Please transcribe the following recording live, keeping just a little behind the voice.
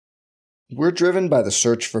We're driven by the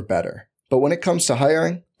search for better. But when it comes to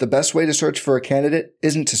hiring, the best way to search for a candidate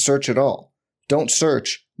isn't to search at all. Don't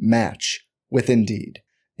search, match with Indeed.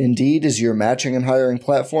 Indeed is your matching and hiring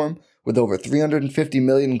platform with over 350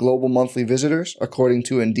 million global monthly visitors, according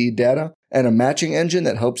to Indeed data, and a matching engine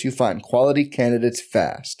that helps you find quality candidates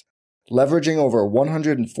fast. Leveraging over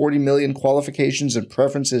 140 million qualifications and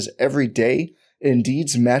preferences every day,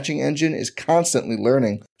 Indeed's matching engine is constantly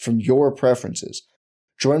learning from your preferences.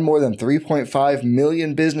 Join more than 3.5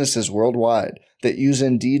 million businesses worldwide that use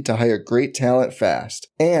Indeed to hire great talent fast.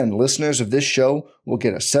 And listeners of this show will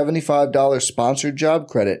get a $75 sponsored job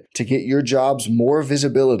credit to get your jobs more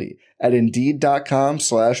visibility at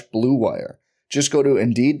Indeed.com/Blue Wire. Just go to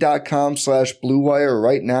Indeed.com/Blue Wire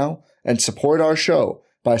right now and support our show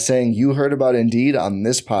by saying you heard about Indeed on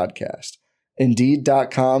this podcast.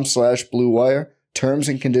 Indeed.com/Blue Wire. Terms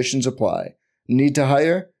and conditions apply. Need to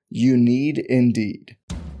hire? You need Indeed.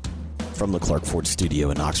 From the Clark Ford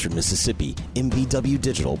Studio in Oxford, Mississippi, MVW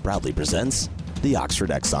Digital proudly presents the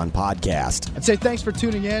Oxford Exxon Podcast. I'd say thanks for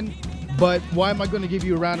tuning in, but why am I going to give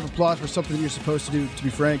you a round of applause for something that you're supposed to do, to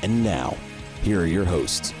be frank? And now, here are your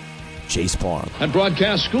hosts, Chase Parham. That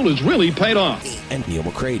broadcast school has really paid off. And Neil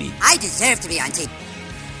McCready. I deserve to be on TV.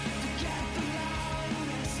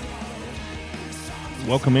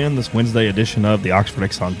 Welcome in this Wednesday edition of the Oxford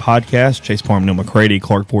Exxon Podcast. Chase Parham, Neil McCready,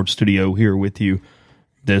 Clark Ford Studio here with you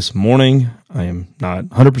this morning. I am not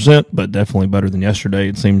 100%, but definitely better than yesterday,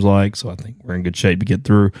 it seems like. So I think we're in good shape to get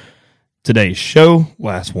through today's show.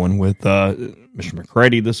 Last one with Mr.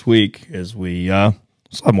 McCready this week as we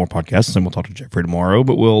still have more podcasts, and we'll talk to Jeffrey tomorrow.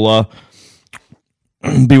 But we'll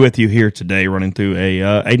be with you here today running through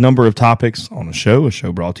a number of topics on a show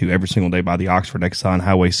brought to you every single day by the Oxford Exxon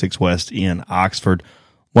Highway 6 West in Oxford.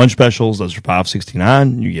 Lunch specials, those are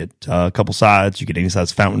 $5.69. You get a couple sides. You get any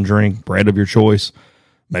size fountain drink, bread of your choice.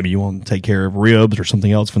 Maybe you want to take care of ribs or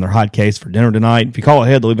something else from their hot case for dinner tonight. If you call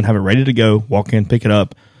ahead, they'll even have it ready to go. Walk in, pick it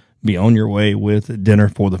up, be on your way with dinner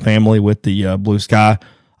for the family with the Blue Sky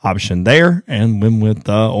option there. And win with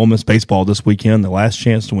Ole Miss baseball this weekend, the last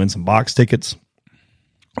chance to win some box tickets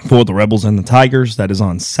for the Rebels and the Tigers. That is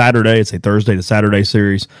on Saturday. It's a Thursday to Saturday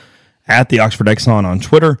series at the Oxford Exxon on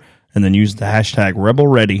Twitter. And then use the hashtag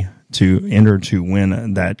RebelReady to enter to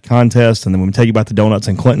win that contest. And then when we tell you about the donuts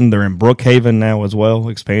in Clinton, they're in Brookhaven now as well,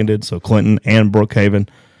 expanded. So Clinton and Brookhaven,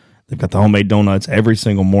 they've got the homemade donuts every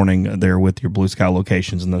single morning there with your Blue Sky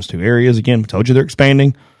locations in those two areas. Again, we told you they're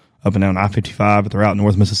expanding up and down I-55 throughout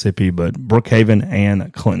North Mississippi, but Brookhaven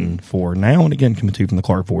and Clinton for now. And again, coming to you from the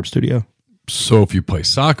Clark Ford Studio. So if you play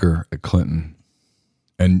soccer at Clinton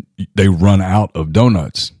and they run out of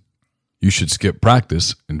donuts, you should skip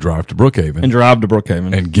practice and drive to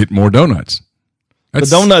Brookhaven. And get more donuts. The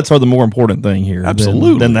donuts are the more important thing here.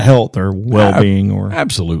 Absolutely. Than the health or well-being.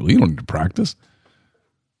 Absolutely. You don't need to practice.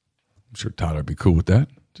 I'm sure Tyler would be cool with that.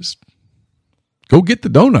 Just go get the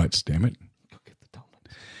donuts, damn it. Go get the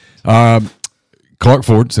donuts. Clark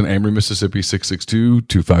Ford's in Amory, Mississippi,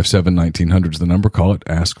 662-257-1900 is the number. Call it.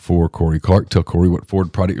 Ask for Corey Clark. Tell Corey what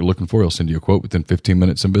Ford product you're looking for. He'll send you a quote within 15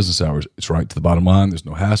 minutes in business hours. It's right to the bottom line. There's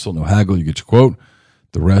no hassle, no haggle. You get your quote.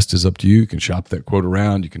 The rest is up to you. You can shop that quote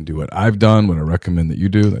around. You can do what I've done, what I recommend that you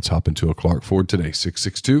do. Let's hop into a Clark Ford today.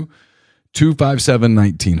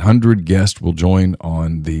 662-257-1900. Guest will join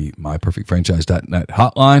on the myperfectfranchise.net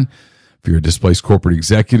hotline. If you're a displaced corporate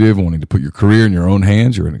executive wanting to put your career in your own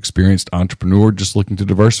hands, you're an experienced entrepreneur just looking to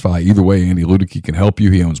diversify. Either way, Andy Ludicky can help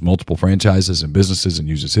you. He owns multiple franchises and businesses and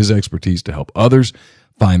uses his expertise to help others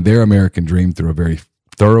find their American dream through a very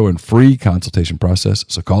thorough and free consultation process.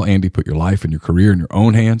 So call Andy, put your life and your career in your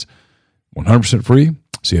own hands, 100% free,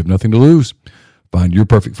 so you have nothing to lose. Find your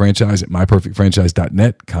perfect franchise at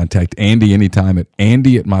myperfectfranchise.net. Contact Andy anytime at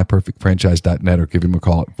andy@myperfectfranchise.net or give him a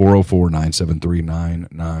call at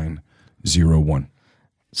 404-973-9901.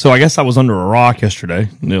 So I guess I was under a rock yesterday.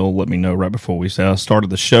 Neil let me know right before we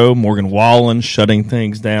started the show. Morgan Wallen shutting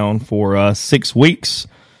things down for 6 weeks.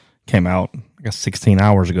 Came out, I guess, 16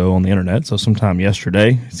 hours ago on the internet. So sometime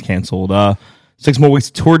yesterday, he's canceled 6 more weeks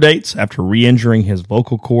of tour dates after re-injuring his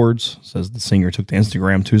vocal cords. Says the singer took to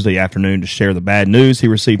Instagram Tuesday afternoon to share the bad news he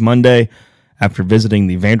received Monday after visiting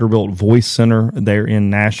the Vanderbilt Voice Center there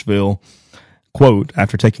in Nashville. Quote,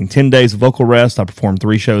 after taking 10 days of vocal rest, I performed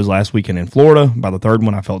 3 shows last weekend in Florida. By the third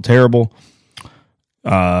one, I felt terrible.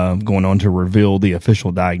 Going on to reveal the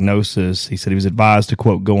official diagnosis. He said he was advised to,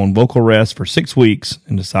 quote, go on vocal rest for 6 weeks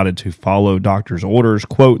and decided to follow doctor's orders.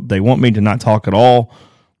 Quote, they want me to not talk at all.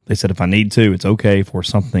 They said if I need to, it's okay for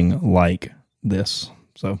something like this.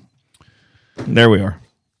 So there we are.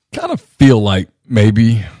 Kind of feel like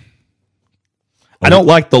maybe I don't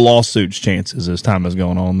like the lawsuits chances as time is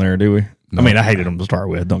going on there, do we? No. I mean, I hated them to start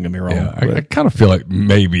with. Don't get me wrong. Yeah, I kind of feel like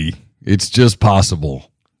maybe it's just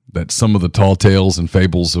possible that some of the tall tales and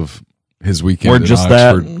fables of his weekend in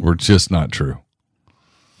Oxford were just not true.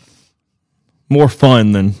 More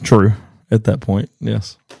fun than true at that point,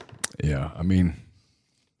 yes. Yeah, I mean,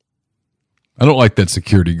 I don't like that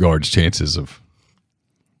security guard's chances of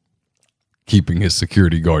keeping his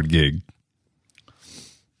security guard gig.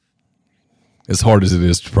 As hard as it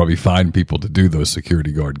is to probably find people to do those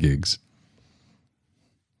security guard gigs.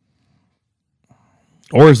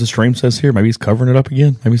 Or as the stream says here, maybe he's covering it up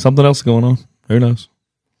again. Maybe something else is going on. Who knows?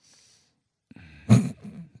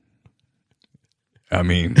 I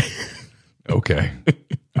mean, okay.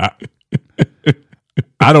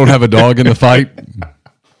 I don't have a dog in the fight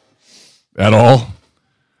at all.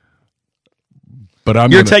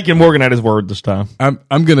 But You're taking Morgan at his word this time. I'm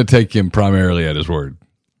going to take him primarily at his word.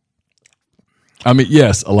 I mean,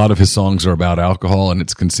 yes, a lot of his songs are about alcohol, and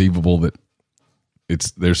it's conceivable that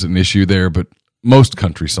there's an issue there, but most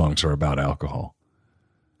country songs are about alcohol.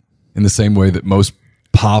 In the same way that most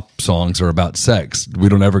pop songs are about sex. We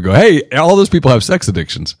don't ever go, hey, all those people have sex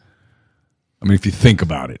addictions. I mean, if you think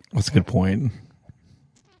about it. That's a good point.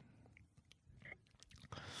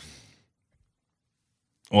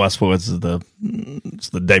 Well, that's what it's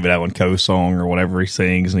the David Allen Coe song or whatever he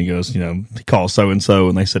sings, and he goes, he calls so-and-so,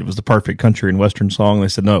 and they said it was the perfect country and western song. They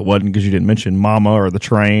said, no, it wasn't because you didn't mention mama or the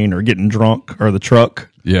train or getting drunk or the truck.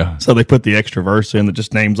 Yeah. So they put the extra verse in that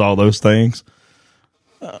just names all those things.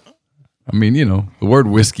 I mean, the word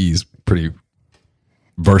whiskey is pretty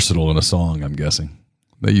versatile in a song, I'm guessing.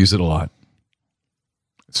 They use it a lot.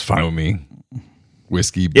 It's fine with me.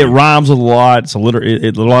 Whiskey. Beer. It rhymes with a lot. It's a lot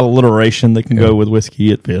of alliteration that can go with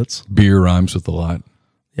whiskey. It fits. Beer rhymes with a lot.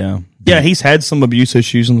 Yeah. Yeah, he's had some abuse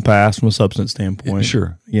issues in the past from a substance standpoint. Yeah,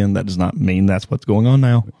 sure. Again, that does not mean that's what's going on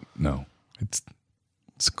now. No.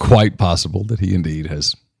 It's quite possible that he indeed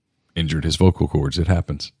has injured his vocal cords. It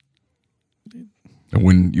happens. And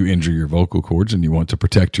when you injure your vocal cords and you want to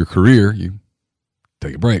protect your career, you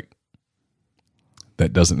take a break.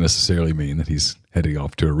 That doesn't necessarily mean that he's heading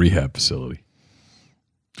off to a rehab facility.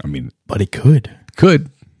 I mean, but he could.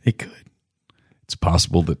 He could. It's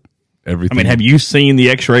possible that everything. I mean, have you seen the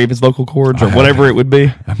X-ray of his vocal cords or whatever it would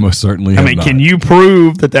be? I most certainly have not. Can you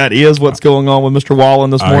prove that is what's going on with Mr.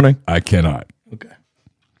 Wallen this morning? I cannot. Okay.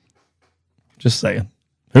 Just saying.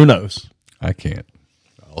 Who knows? I can't.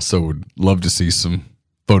 I also would love to see some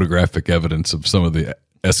photographic evidence of some of the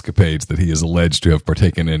escapades that he is alleged to have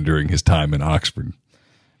partaken in during his time in Oxford.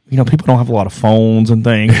 People don't have a lot of phones and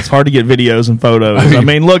things. It's hard to get videos and photos. I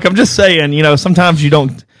mean, look, I'm just saying, sometimes you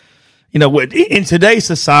don't, in today's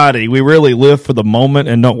society, we really live for the moment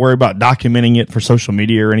and don't worry about documenting it for social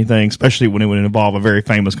media or anything, especially when it would involve a very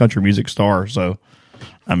famous country music star. So,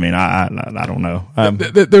 I mean, I don't know.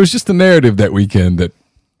 There was just a narrative that weekend that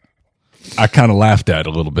I kind of laughed at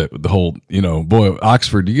a little bit with the whole, boy,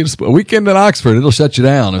 Oxford, you get a weekend in Oxford, it'll shut you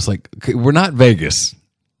down. It's like, okay, we're not Vegas,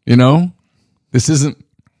 This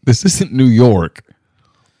isn't New York.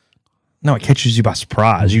 No, it catches you by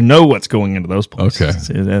surprise. You know what's going into those places.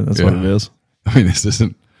 Okay. That's what it is. I mean, this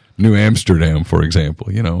isn't New Amsterdam, for example.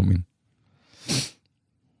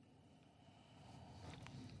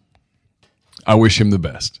 I wish him the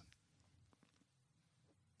best.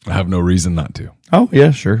 I have no reason not to. Oh, yeah,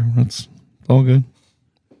 sure. It's all good.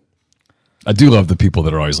 I do love the people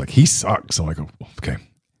that are always like, he sucks. I'm like, okay.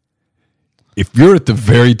 If you're at the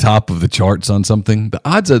very top of the charts on something, the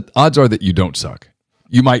odds are that you don't suck.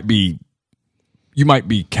 You might be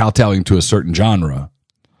kowtowing to a certain genre,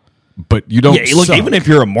 but you don't. Yeah, look, suck. Even if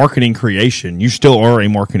you're a marketing creation, you still are a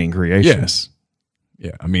marketing creation. Yes.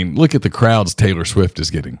 Yeah, I mean, look at the crowds Taylor Swift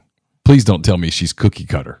is getting. Please don't tell me she's cookie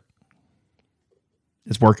cutter.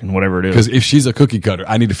 It's working, whatever it is. Because if she's a cookie cutter,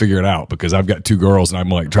 I need to figure it out because I've got two girls and I'm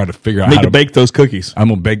like trying to figure out how to bake those cookies. I'm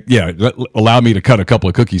gonna bake. Yeah, allow me to cut a couple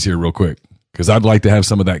of cookies here real quick. Because I'd like to have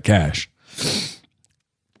some of that cash.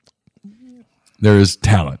 There is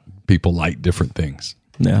talent. People like different things.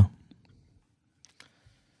 Yeah.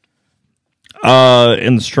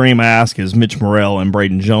 In the stream ask, is Mitch Morrell and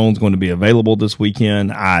Braden Jones going to be available this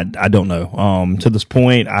weekend? I don't know. To this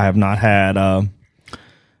point, I have not had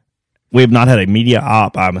we have not had a media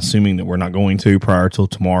op. I'm assuming that we're not going to prior till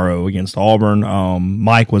tomorrow against Auburn.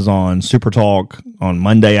 Mike was on Super Talk on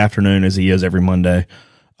Monday afternoon, as he is every Monday.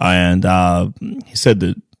 And he said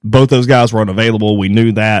that both those guys were unavailable. We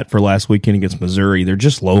knew that for last weekend against Missouri. They're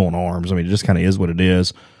just low on arms. I mean, it just kind of is what it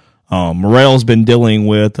is. Morrell's been dealing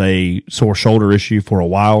with a sore shoulder issue for a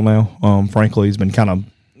while now. Frankly, he's been kind of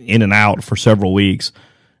in and out for several weeks.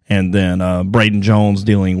 And then Braden Jones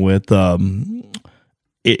dealing with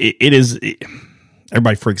it is.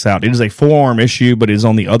 Everybody freaks out. It is a forearm issue, but it is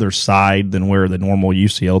on the other side than where the normal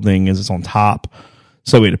UCL thing is. It's on top.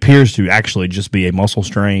 So it appears to actually just be a muscle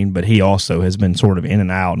strain, but he also has been sort of in and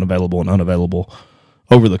out and available and unavailable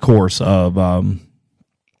over the course of the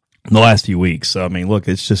last few weeks. So, I mean, look,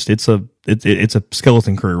 it's a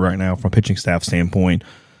skeleton crew right now from a pitching staff standpoint.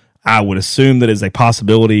 I would assume that is a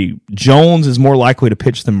possibility. Jones is more likely to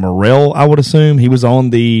pitch than Morrell, I would assume. He was on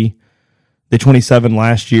the 27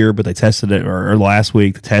 last year, but they tested it, or last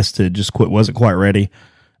week, the tested, wasn't quite ready.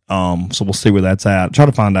 So we'll see where that's at. Try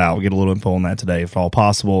to find out. We'll get a little info on that today, if at all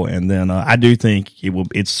possible. And then I do think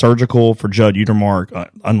it's surgical for Judd Utermark.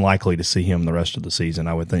 Unlikely to see him the rest of the season,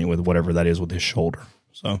 I would think, with whatever that is with his shoulder.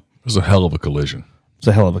 So it was a hell of a collision. It's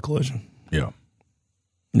a hell of a collision. Yeah.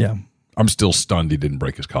 Yeah. I'm still stunned he didn't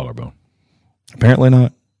break his collarbone. Apparently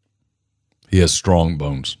not. He has strong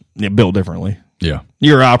bones. Yeah, built differently. Yeah.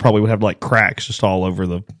 Your eye probably would have like cracks just all over it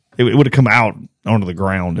would have come out onto the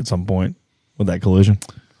ground at some point with that collision.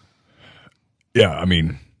 Yeah, I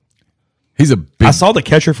mean, he's a big... I saw the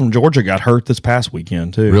catcher from Georgia got hurt this past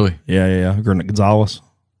weekend, too. Really? Yeah. Gonzalez.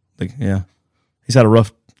 Yeah. He's had a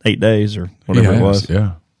rough 8 days or whatever it was.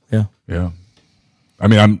 Yeah. Yeah. I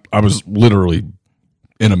mean, I was literally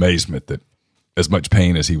in amazement that as much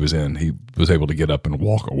pain as he was in, he was able to get up and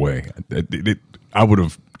walk away. I would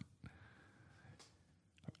have...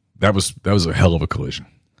 That was a hell of a collision.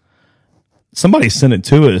 Somebody sent it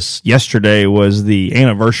to us yesterday. Was the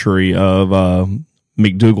anniversary of Marshall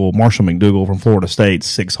McDougal from Florida State's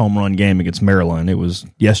 6 home run game against Maryland. It was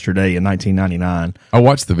yesterday in 1999. I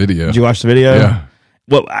watched the video. Did you watch the video? Yeah.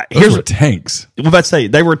 Well, Those were tanks. Well, let's say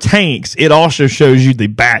they were tanks. It also shows you the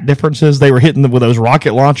bat differences. They were hitting them with those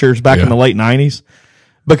rocket launchers back in the late 90s.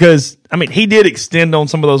 Because, I mean, he did extend on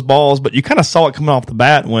some of those balls, but you kind of saw it coming off the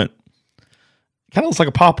bat and went, kind of looks like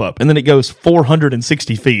a pop-up, and then it goes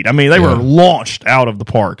 460 feet. I mean, they were launched out of the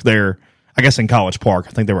park there, I guess in College Park.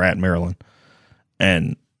 I think they were at Maryland.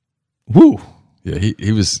 And, whoo. Yeah,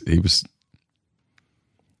 he was...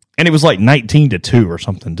 And it was like 19-2 or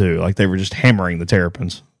something, too. Like, they were just hammering the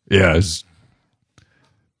Terrapins. Yeah.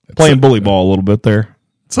 Playing bully ball a little bit there.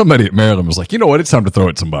 Somebody at Maryland was like, you know what? It's time to throw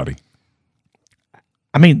at somebody.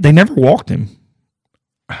 I mean, they never walked him.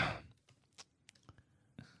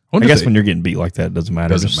 I guess when you're getting beat like that, it doesn't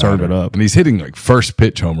matter. Just serve it up. And he's hitting like first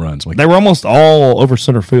pitch home runs. Like, they were almost all over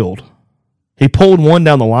center field. He pulled one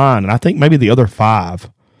down the line, and I think maybe the other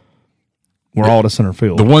 5 were all to center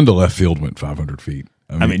field. The one to left field went 500 feet.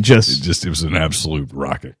 I mean, it was an absolute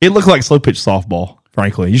rocket. It looked like slow pitch softball,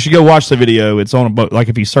 frankly. You should go watch the video. It's on both. Like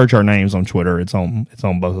if you search our names on Twitter, it's on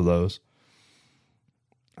both of those.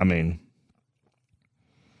 I mean,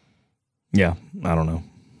 yeah, I don't know.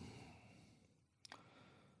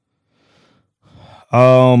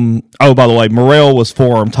 Oh, by the way, Morrell was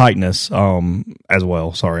forearm tightness as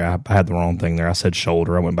well. Sorry, I had the wrong thing there. I said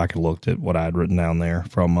shoulder. I went back and looked at what I had written down there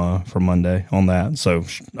from Monday on that. So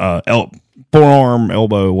forearm,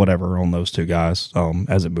 elbow, whatever on those two guys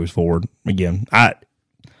as it moves forward. Again,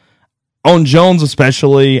 on Jones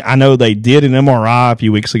especially, I know they did an MRI a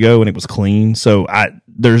few weeks ago and it was clean. So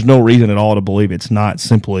there's no reason at all to believe it's not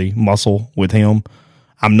simply muscle with him.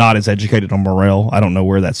 I'm not as educated on Morrell. I don't know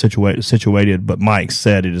where that's situated, but Mike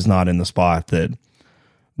said it is not in the spot that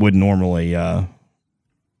would normally mean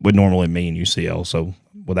UCL. So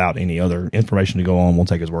without any other information to go on, we'll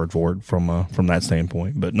take his word for it from that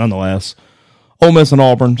standpoint. But nonetheless, Ole Miss and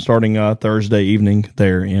Auburn starting Thursday evening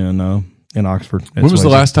there in Oxford. When was the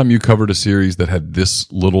last time you covered a series that had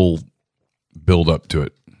this little build up to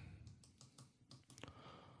it?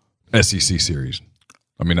 SEC series.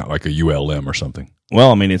 I mean, not like a ULM or something.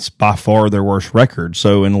 Well, I mean, it's by far their worst record.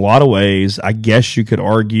 So in a lot of ways, I guess you could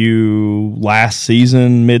argue last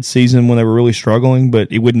season, mid-season when they were really struggling, but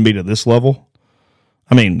it wouldn't be to this level.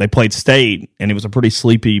 I mean, they played State, and it was a pretty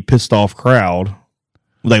sleepy, pissed-off crowd.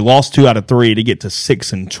 They lost 2 out of 3 to get to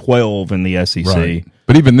 6-12 in the SEC. Right.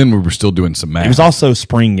 But even then, we were still doing some math. It was also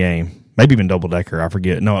spring game. Maybe even double-decker. I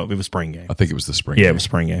forget. No, it was spring game. I think it was the spring game. Yeah, it was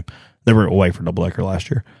spring game. They were away for double-decker last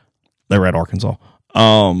year. They were at Arkansas.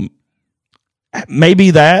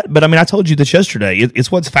 Maybe that, but I mean, I told you this yesterday. It's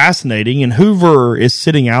what's fascinating, and Hoover is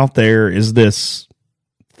sitting out there as this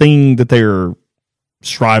thing that they're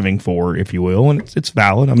striving for, if you will, and it's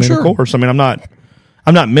valid. I mean, sure. Of course. I mean, I'm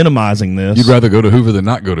not minimizing this. You'd rather go to Hoover than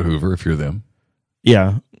not go to Hoover if you're them.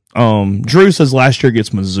 Yeah. Drew says last year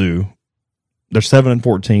gets Mizzou. They're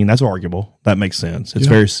 7-14. That's arguable. That makes sense. It's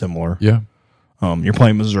very similar. Yeah. You're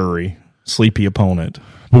playing Missouri, sleepy opponent.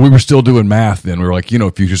 But we were still doing math then. We were like,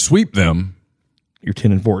 if you just sweep them, you're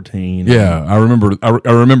 10-14. Yeah, I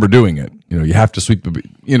remember doing it. You have to sweep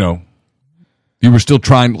the. You were still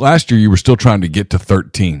trying last year. You were still trying to get to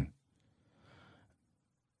 13.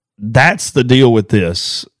 That's the deal with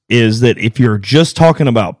this, is that if you're just talking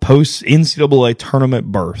about post NCAA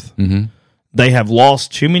tournament berth, they have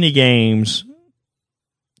lost too many games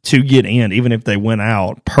to get in, even if they went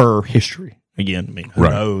out per history. Again, I mean, who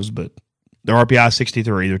knows? But their RPI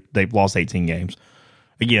 63. They've lost 18 games.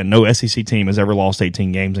 Again, no SEC team has ever lost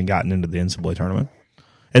 18 games and gotten into the NCAA tournament.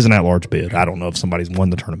 Isn't that large bid? I don't know if somebody's won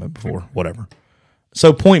the tournament before. Whatever.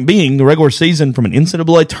 So, point being, the regular season from an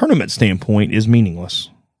NCAA tournament standpoint is meaningless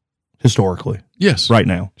historically. Yes, right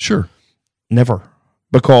now. Sure, never,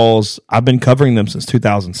 because I've been covering them since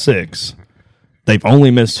 2006. They've only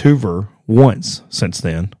missed Hoover once since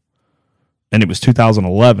then, and it was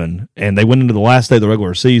 2011, and they went into the last day of the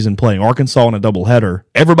regular season playing Arkansas in a doubleheader.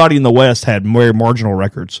 Everybody in the West had very marginal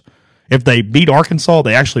records. If they beat Arkansas,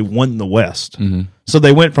 they actually won the West. So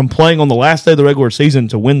they went from playing on the last day of the regular season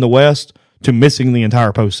to win the West to missing the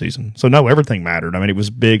entire postseason. So, no, everything mattered. I mean, it was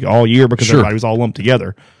big all year because everybody was all lumped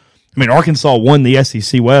together. I mean, Arkansas won the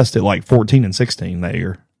SEC West at like 14-16 that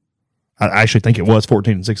year. I actually think it was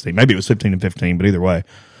 14-16. Maybe it was 15-15, but either way.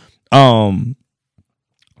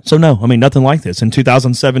 So, no, I mean, nothing like this. In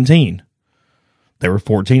 2017, they were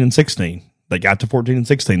 14-16. They got to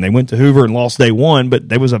 14-16. They went to Hoover and lost day one, but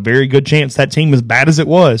there was a very good chance that team, as bad as it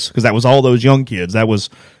was, because that was all those young kids. That was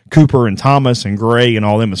Cooper and Thomas and Gray and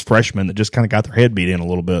all them as freshmen that just kind of got their head beat in a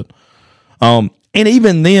little bit. And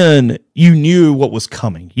even then, you knew what was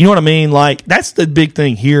coming. You know what I mean? Like, that's the big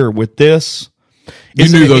thing here with this. You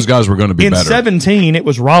knew those guys were going to be better. In 17, it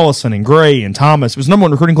was Rollison and Gray and Thomas. It was the number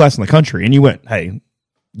one recruiting class in the country. And you went, hey,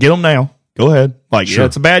 get them now. Go ahead. Like, yeah,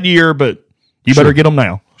 it's a bad year, but you better get them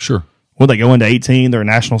now. Sure. Well, they go into 18. They're a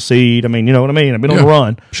national seed. I mean, you know what I mean? I've been on the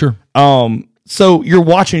run. Sure. So you're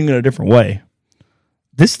watching in a different way.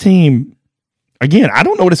 This team, again, I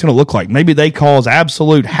don't know what it's going to look like. Maybe they cause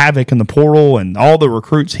absolute havoc in the portal and all the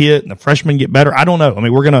recruits hit and the freshmen get better. I don't know. I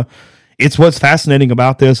mean, it's what's fascinating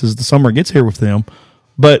about this as the summer gets here with them.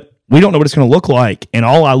 But we don't know what it's going to look like. And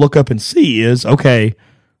all I look up and see is, okay,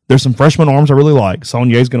 there's some freshman arms I really like.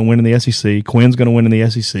 Saulnier's going to win in the SEC. Quinn's going to win in the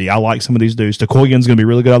SEC. I like some of these dudes. Tekoyan's going to be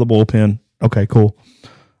really good out of the bullpen. Okay, cool.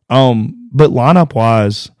 But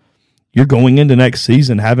lineup-wise, you're going into next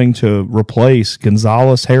season having to replace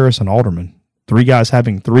Gonzalez, Harris, and Alderman. 3 guys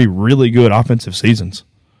having 3 really good offensive seasons.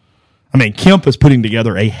 I mean, Kemp is putting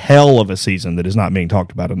together a hell of a season that is not being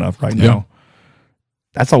talked about enough right now. Yeah.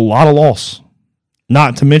 That's a lot of loss.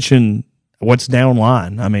 Not to mention what's down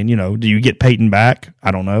line. I mean, do you get Peyton back?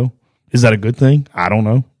 I don't know. Is that a good thing? I don't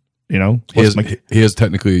know. He has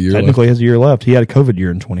technically a year left. Technically has a year left. He had a COVID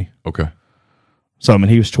year in 20. Okay. So, I mean,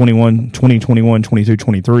 he was 21, 21, 22,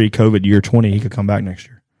 23, COVID year 20. He could come back next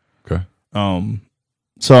year. Okay.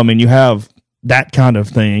 So, I mean, you have that kind of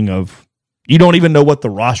thing of you don't even know what the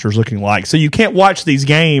roster's looking like. So you can't watch these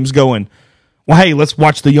games going, well, hey, let's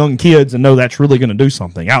watch the young kids and know that's really going to do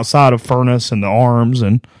something outside of Furness and the arms.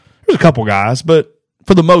 And there's a couple guys, but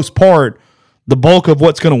for the most part, the bulk of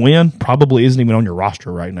what's going to win probably isn't even on your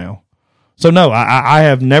roster right now. So, no, I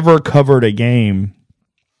have never covered a game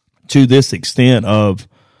to this extent of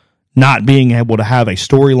not being able to have a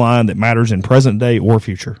storyline that matters in present day or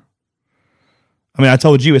future. I mean, I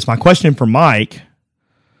told you, it's my question for Mike,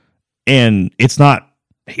 and it's kind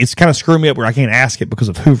of screwing me up where I can't ask it because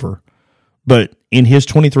of Hoover. But in his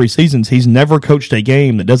 23 seasons, he's never coached a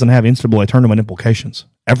game that doesn't have NCAA tournament implications,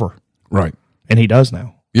 ever. Right. And he does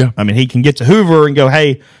now. Yeah. I mean, he can get to Hoover and go,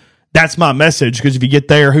 hey, that's my message, because if you get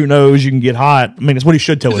there, who knows, you can get hot. I mean, it's what he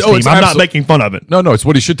should tell his team. I'm not making fun of it. No, it's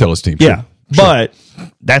what he should tell his team. Yeah, sure. But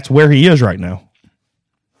that's where he is right now.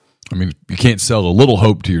 I mean, you can't sell a little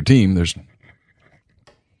hope to your team.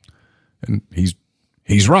 And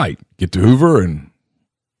he's right. Get to Hoover and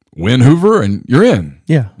win Hoover, and you're in.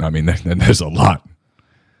 Yeah. I mean, there's a lot.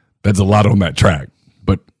 That's a lot on that track.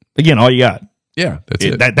 But again, all you got. Yeah, that's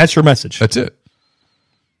it. That's your message. That's it.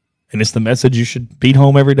 And it's the message you should beat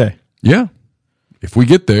home every day. Yeah. If we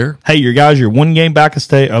get there. Hey, you're 1 game back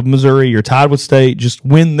of Missouri. You're tied with State. Just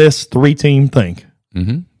win this 3-team thing.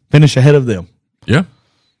 Mm-hmm. Finish ahead of them. Yeah.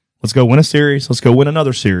 Let's go win a series. Let's go win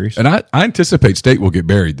another series. And I anticipate State will get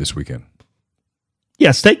buried this weekend.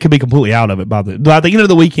 Yeah, State could be completely out of it by the end of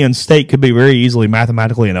the weekend. State could be very easily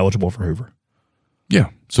mathematically ineligible for Hoover. Yeah.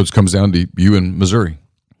 So it comes down to you and Missouri.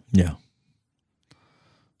 Yeah.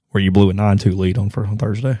 Where you blew a 9-2 lead on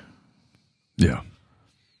Thursday. Yeah.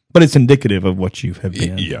 But it's indicative of what you have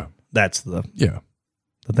been. Yeah. That's the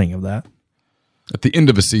thing of that. At the end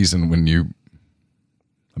of a season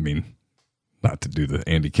not to do the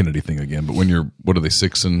Andy Kennedy thing again, but when you're, what are they,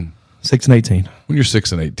 6 and 18? When you're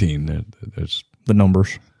 6 and 18, there's the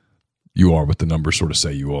numbers. you are what the numbers sort of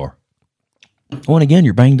say you are. Well, and again,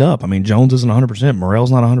 you're banged up. I mean, Jones isn't 100%. Morel's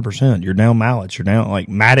not 100%. You're down Mallets. You're down, like,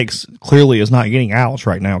 Maddox clearly is not getting outs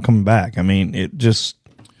right now coming back. I mean, it just.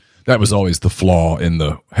 That was always the flaw in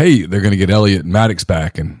the, hey, they're going to get Elliott and Maddox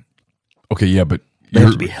back. And, okay, yeah, but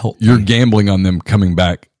you're gambling on them coming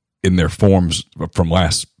back in their forms from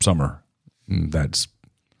last summer. That's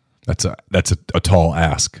a tall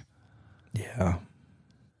ask. Yeah.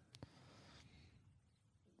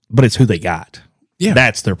 But it's who they got. Yeah.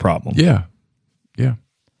 That's their problem. Yeah. Yeah.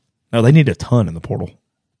 No, they need a ton in the portal.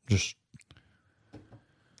 Just.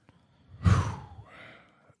 The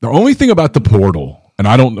only thing about the portal, and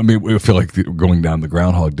I feel like going down the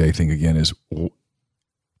Groundhog Day thing again, is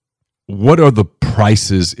what are the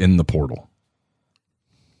prices in the portal?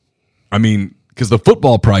 I mean, because the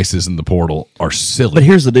football prices in the portal are silly. But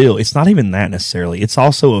here's the deal. It's not even that necessarily. It's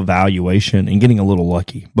also evaluation and getting a little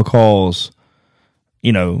lucky because,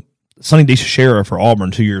 Sonny DeCicera for Auburn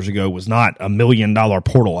 2 years ago was not $1 million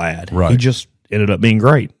portal ad. Right. He just ended up being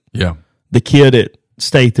great. Yeah. The kid at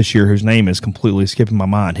State this year, whose name is completely skipping my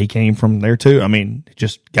mind, he came from there too. I mean,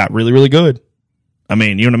 just got really, really good. I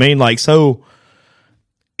mean, you know what I mean? Like, so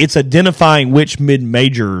it's identifying which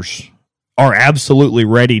mid-majors are absolutely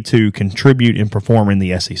ready to contribute and perform in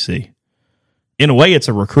the SEC. In a way, it's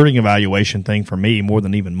a recruiting evaluation thing for me more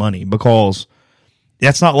than even money, because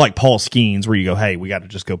that's not like Paul Skeens where you go, hey, we got to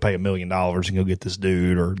just go pay $1 million and go get this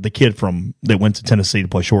dude, or the kid that went to Tennessee to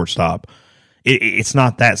play shortstop. It's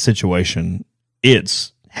not that situation.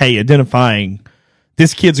 It's, hey, identifying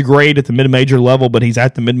this kid's great at the mid-major level, but he's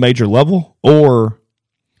at the mid-major level, or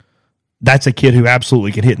that's a kid who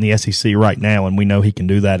absolutely could hit in the SEC right now, and we know he can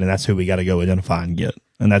do that, and that's who we got to go identify and get.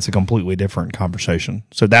 And that's a completely different conversation.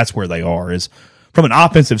 So that's where they are, is from an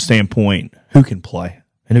offensive standpoint, who can play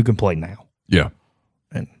and who can play now. Yeah.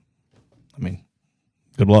 And, I mean,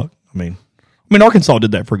 good luck. I mean, Arkansas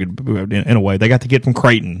did that for good in a way. They got the kid from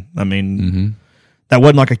Creighton. I mean, that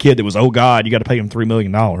wasn't like a kid that was, oh, God, you got to pay him $3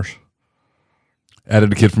 million.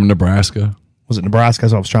 Added a kid from Nebraska. Was it Nebraska?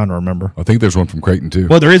 That's what I was trying to remember. I think there's one from Creighton, too.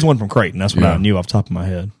 Well, there is one from Creighton. That's what I knew off the top of my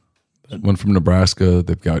head. One from Nebraska.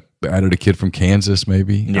 They added a kid from Kansas,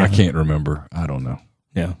 maybe. Yeah. I can't remember. I don't know.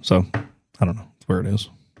 Yeah, so I don't know. That's where it is.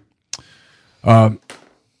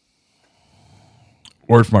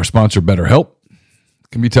 Word from our sponsor, BetterHelp.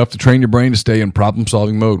 It can be tough to train your brain to stay in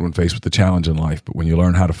problem-solving mode when faced with a challenge in life, but when you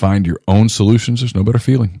learn how to find your own solutions, there's no better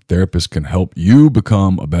feeling. Therapists can help you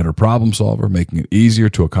become a better problem solver, making it easier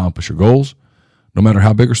to accomplish your goals, no matter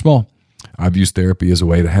how big or small. I've used therapy as a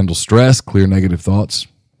way to handle stress, clear negative thoughts,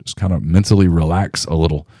 just kind of mentally relax a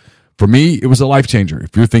little. For me, it was a life changer.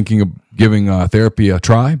 If you're thinking of giving therapy a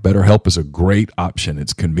try, BetterHelp is a great option.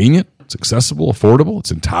 It's convenient, it's accessible, affordable,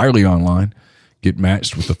 it's entirely online. Get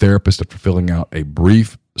matched with a therapist after filling out a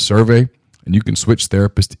brief survey, and you can switch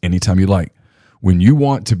therapists anytime you like. When you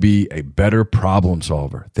want to be a better problem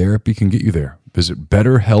solver, therapy can get you there. Visit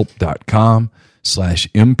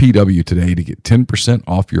betterhelp.com/MPW today to get 10%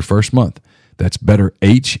 off your first month. That's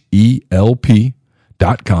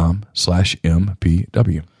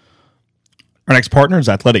betterhelp.com/MPW. Our next partner is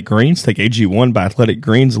Athletic Greens. Take AG1 by Athletic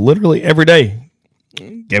Greens literally every day.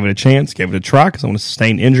 Gave it a chance, gave it a try because I want to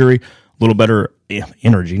sustain injury. A little better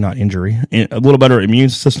energy, not injury, a little better immune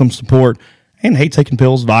system support, and hate taking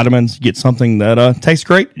pills, vitamins. Get something that tastes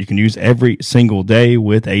great. You can use every single day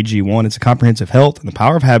with AG1. It's a comprehensive health and the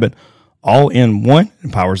power of habit all in one. It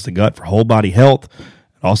empowers the gut for whole body health.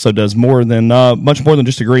 It also does much more than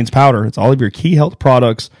just a greens powder. It's all of your key health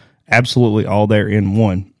products, absolutely all there in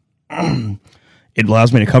one. It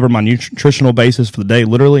allows me to cover my nutritional basis for the day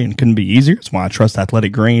literally, and couldn't be easier. That's why I trust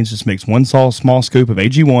Athletic Greens. Just mix one small scoop of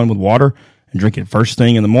AG1 with water and drink it first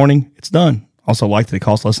thing in the morning. It's done. Also like that it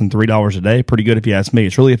costs less than $3 a day. Pretty good if you ask me.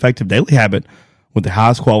 It's really effective daily habit with the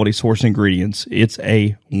highest quality source ingredients. It's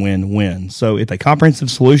a win-win. So if a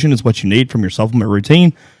comprehensive solution is what you need from your supplement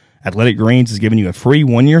routine, Athletic Greens is giving you a free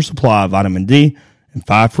 1-year supply of vitamin D and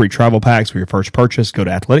 5 free travel packs for your first purchase. Go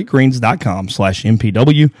to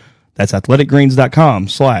athleticgreens.com/MPW. That's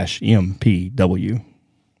athleticgreens.com/MPW.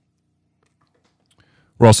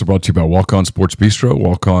 We're also brought to you by Walk-On Sports Bistro.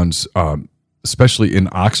 Walk-Ons, especially in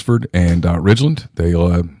Oxford and Ridgeland,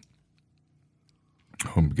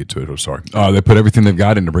 let me get to it. Oh, sorry. They put everything they've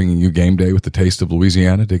got into bringing you game day with the taste of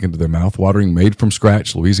Louisiana. Dig into their mouth-watering,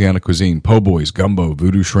 made-from-scratch Louisiana cuisine, po' boys, gumbo,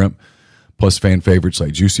 voodoo shrimp, plus fan favorites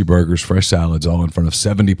like juicy burgers, fresh salads, all in front of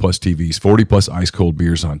 70-plus TVs, 40-plus ice-cold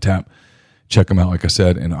beers on tap. Check them out, like I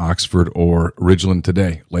said, in Oxford or Ridgeland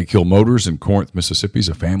today. Lake Hill Motors in Corinth, Mississippi is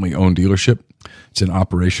a family-owned dealership. It's in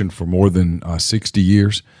operation for more than 60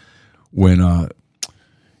 years. When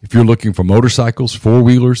If you're looking for motorcycles,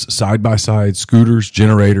 four-wheelers, side-by-sides, scooters,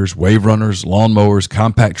 generators, wave runners, lawnmowers,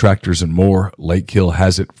 compact tractors, and more, Lake Hill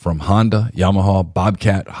has it from Honda, Yamaha,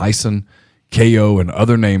 Bobcat, Hyson, KO, and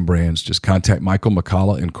other name brands. Just contact Michael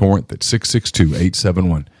McCullough in Corinth at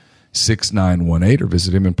 662-871-6918 or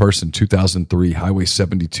visit him in person, 2003 Highway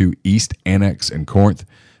 72 East Annex in Corinth.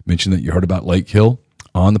 Mention that you heard about Lake Hill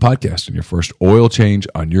on the podcast, and your first oil change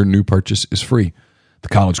on your new purchase is free. The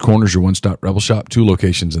College Corner is your one-stop Rebel Shop, 2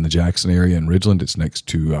 locations in the Jackson area in Ridgeland. It's next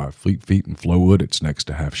to Fleet Feet and Flowwood. It's next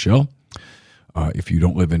to Half Shell. If you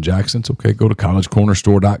don't live in Jackson, it's okay. Go to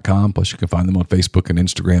collegecornerstore.com. Plus, you can find them on Facebook and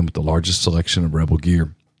Instagram with the largest selection of Rebel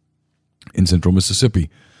gear in Central Mississippi.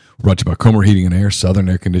 We're brought to you by Comer Heating and Air, Southern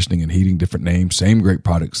Air Conditioning and Heating, different names, same great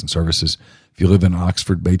products and services. If you live in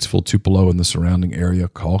Oxford, Batesville, Tupelo, and the surrounding area,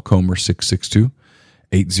 call Comer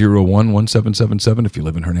 662-801-1777. If you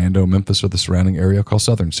live in Hernando, Memphis, or the surrounding area, call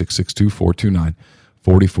Southern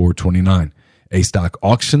 662-429-4429. A-Stock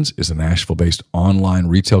Auctions is a Nashville-based online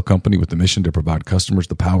retail company with the mission to provide customers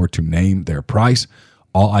the power to name their price.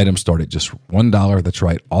 All items start at just $1. That's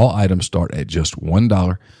right. All items start at just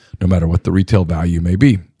 $1, no matter what the retail value may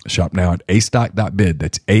be. Shop now at astock.bid.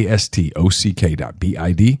 That's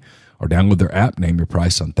ASTOCK.bid. Or download their app, name your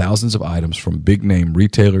price on thousands of items from big-name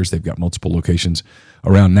retailers. They've got multiple locations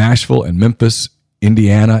around Nashville and Memphis,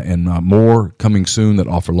 Indiana, and more coming soon that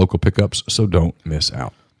offer local pickups, so don't miss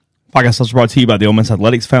out. Podcast also brought to you by the Ole Miss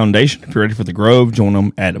Athletics Foundation. If you're ready for the Grove, join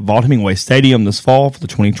them at Vaught Hemingway Stadium this fall for the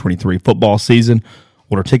 2023 football season.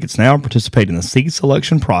 Order tickets now and participate in the seat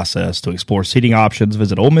selection process. To explore seating options,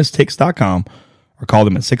 visit OleMissTix.com or call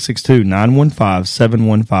them at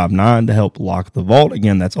 662-915-7159 to help lock the vault.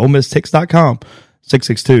 Again, that's OleMissTix.com,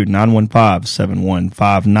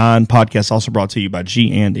 662-915-7159. Podcast also brought to you by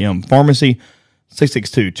G&M Pharmacy,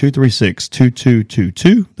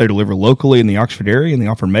 662-236-2222. They deliver locally in the Oxford area, and they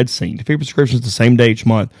offer Medicine to fill prescriptions the same day each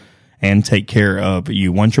month and take care of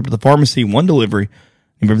you. One trip to the pharmacy, one delivery.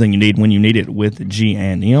 You have everything you need when you need it with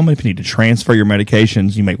G&M. If you need to transfer your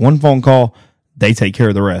medications, you make one phone call. They take care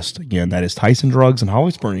of the rest. Again, that is Tyson Drugs in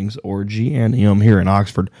Holly Springs or G&M here in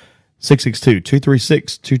Oxford,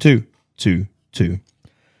 662-236-2222. Did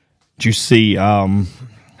you see, have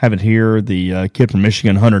it here, the kid from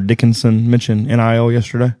Michigan, Hunter Dickinson, mentioned NIL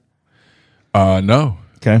yesterday? No.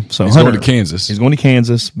 Okay, so he's going to Kansas. He's going to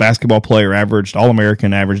Kansas. Basketball player,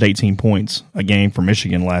 All-American, averaged 18 points a game for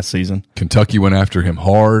Michigan last season. Kentucky went after him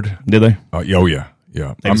hard. Did they? Yeah.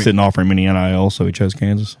 They just didn't offer him any NIL, so he chose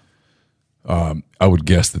Kansas. I would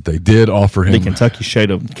guess that they did offer him.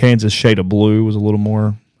 The Kansas shade of blue was a little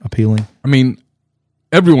more appealing. I mean,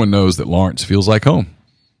 everyone knows that Lawrence feels like home.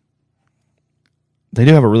 They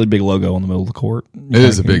do have a really big logo in the middle of the court. It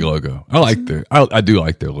is a big logo. I do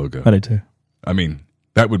like their logo. I do too. I mean,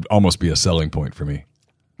 that would almost be a selling point for me.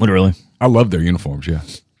 Literally. I love their uniforms, yeah.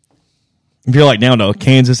 If you're like down to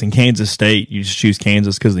Kansas and Kansas State, you just choose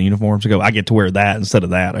Kansas because of the uniforms. You go, I get to wear that instead of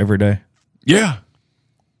that every day. Yeah.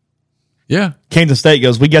 Yeah. Kansas State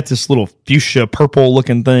goes, we got this little fuchsia purple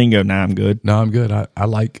looking thing. Go, nah, I'm good. No, I'm good. I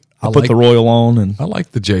put the Royal on. And I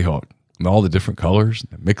like the Jayhawk and all the different colors.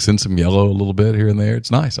 Mix in some yellow a little bit here and there.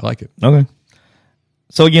 It's nice. I like it. Okay.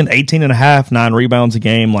 So again, 18.5, 9 rebounds a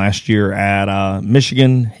game last year at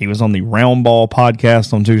Michigan. He was on the Round Ball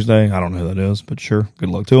podcast on Tuesday. I don't know who that is, but sure, good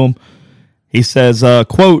luck to him. He says,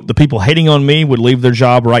 quote, the people hating on me would leave their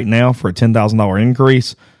job right now for a $10,000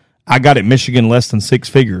 increase. I got at Michigan less than 6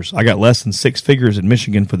 figures. I got less than 6 figures at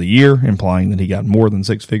Michigan for the year, implying that he got more than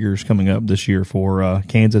 6 figures coming up this year for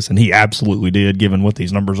Kansas, and he absolutely did, given what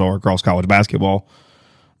these numbers are across college basketball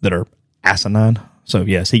that are asinine. So,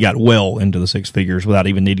 yes, he got well into the 6 figures without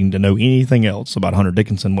even needing to know anything else about Hunter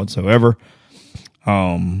Dickinson whatsoever.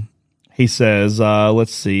 He says,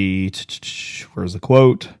 let's see, where's the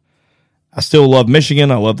quote? I still love Michigan.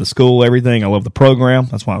 I love the school, everything. I love the program.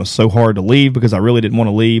 That's why it was so hard to leave, because I really didn't want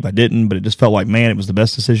to leave. I didn't, but it just felt like, man, it was the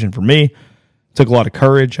best decision for me. It took a lot of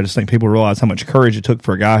courage. I just think people realize how much courage it took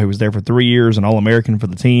for a guy who was there for 3 years and All-American for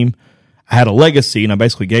the team. I had a legacy, and I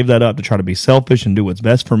basically gave that up to try to be selfish and do what's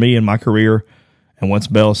best for me in my career and what's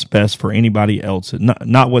best for anybody else,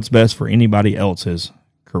 not what's best for anybody else's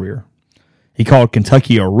career. He called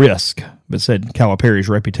Kentucky a risk, but said Calipari's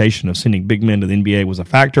reputation of sending big men to the NBA was a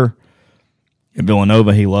factor. At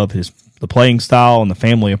Villanova, he loved the playing style and the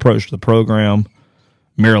family approach to the program.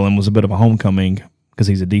 Maryland was a bit of a homecoming because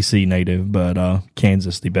he's a D.C. native, but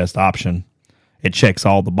Kansas, the best option. It checks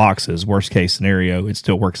all the boxes. Worst case scenario, it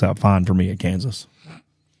still works out fine for me at Kansas.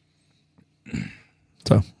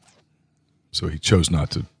 So he chose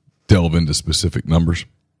not to delve into specific numbers?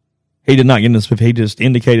 He did not get into specific. He just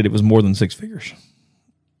indicated it was more than 6 figures.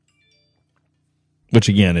 Which,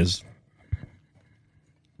 again, is...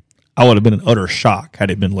 I would have been in utter shock had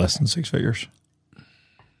it been less than six figures.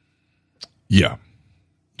 Yeah.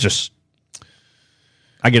 Just...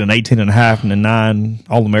 I get an 18.5 and a 9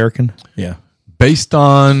 All-American. Yeah. Based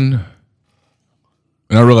on...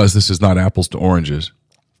 And I realize this is not apples to oranges.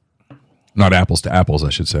 Not apples to apples, I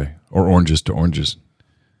should say. Or oranges to oranges.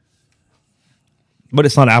 But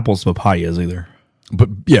it's not apples to papayas either. But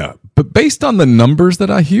yeah, but based on the numbers that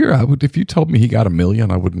I hear, I would. If you told me he got $1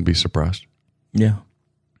 million, I wouldn't be surprised. Yeah.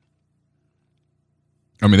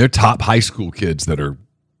 I mean, they're top high school kids that are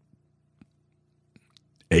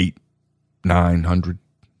 800, 900.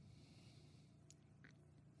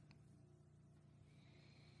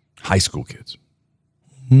 High school kids.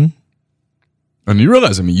 Hmm. And you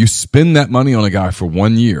realize, I mean, you spend that money on a guy for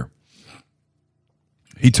 1 year.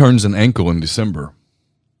 He turns an ankle in December.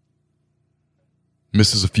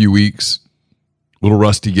 Misses a few weeks. A little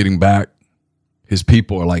rusty getting back. His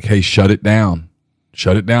people are like, hey, shut it down.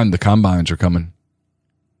 Shut it down. The combines are coming.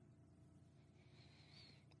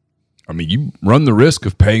 I mean, you run the risk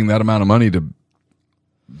of paying that amount of money to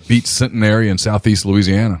beat Centenary in Southeast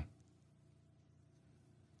Louisiana.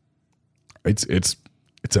 It's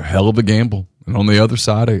a hell of a gamble. And on the other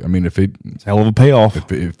side, I mean, it's a hell of a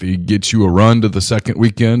payoff. If he gets you a run to the second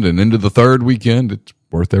weekend and into the third weekend, it's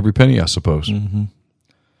worth every penny, I suppose. Mm-hmm.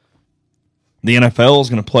 The NFL is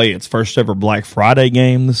going to play its first ever Black Friday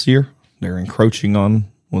game this year. They're encroaching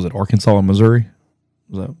on, was it Arkansas and Missouri?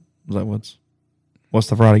 Was that what's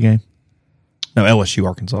the Friday game? No, LSU,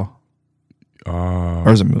 Arkansas.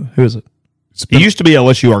 Or is it, who is it? It used to be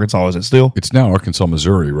LSU, Arkansas. Is it still? It's now Arkansas,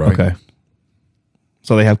 Missouri, right? Okay.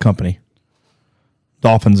 So they have company.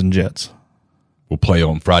 Dolphins and Jets. We'll play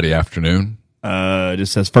on Friday afternoon. It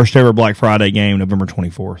just says first ever Black Friday game, November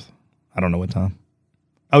 24th. I don't know what time.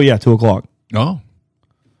 Oh, yeah, 2 o'clock. Oh.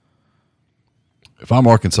 If I'm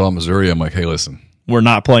Arkansas, Missouri, I'm like, hey, listen. We're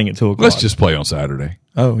not playing at 2 o'clock. Let's just play on Saturday.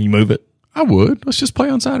 Oh, you move it? I would. Let's just play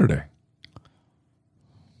on Saturday.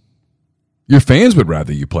 Your fans would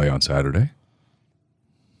rather you play on Saturday.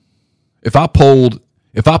 If I polled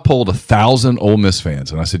 1,000 Ole Miss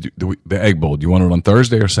fans and I said, the Egg Bowl, do you want it on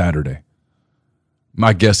Thursday or Saturday?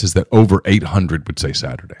 My guess is that over 800 would say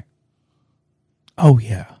Saturday. Oh,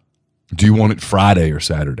 yeah. Do you want it Friday or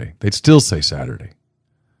Saturday? They'd still say Saturday.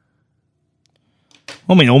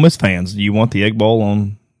 Well, I mean, Ole Miss fans, do you want the Egg Bowl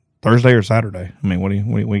on Thursday or Saturday? I mean, what do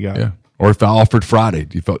we got? Yeah. Or if I offered Friday,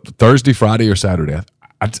 do you feel Thursday, Friday, or Saturday?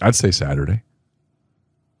 I'd say Saturday.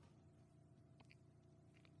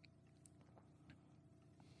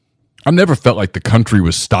 I've never felt like the country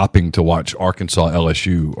was stopping to watch Arkansas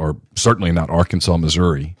LSU, or certainly not Arkansas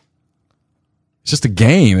Missouri. It's just a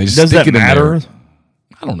game. They just Does stick that it matter? In there.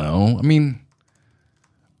 I don't know. I mean,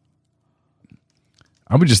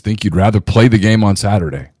 I would just think you'd rather play the game on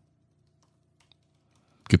Saturday.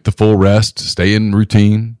 Get the full rest, stay in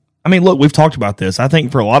routine. I mean, look, we've talked about this. I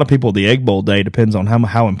think for a lot of people, the Egg Bowl day depends on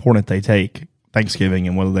how important they take Thanksgiving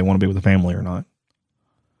and whether they want to be with the family or not.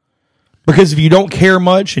 Because if you don't care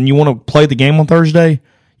much and you want to play the game on Thursday,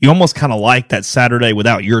 you almost kind of like that Saturday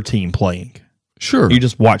without your team playing. Sure. You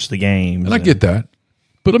just watch the games. And I get that.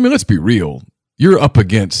 But, I mean, let's be real. You're up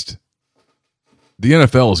against the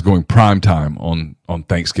NFL is going prime time on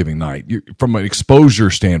Thanksgiving night. From an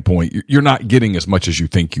exposure standpoint, you're not getting as much as you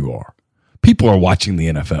think you are. People are watching the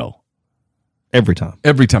NFL. Every time.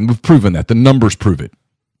 Every time. We've proven that. The numbers prove it.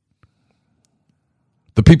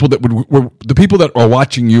 The people that are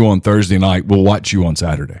watching you on Thursday night will watch you on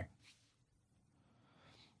Saturday.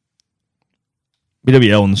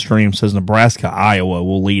 BWL in the stream says Nebraska, Iowa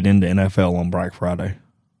will lead into NFL on Black Friday.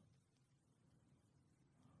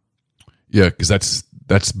 Yeah, because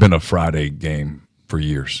that's been a Friday game for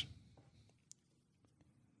years.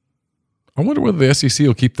 I wonder whether the SEC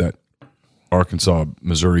will keep that Arkansas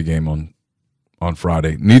Missouri game on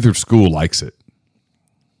Friday. Neither school likes it.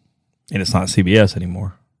 And it's not CBS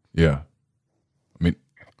anymore. Yeah. I mean,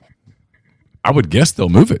 I would guess they'll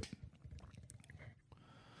move it.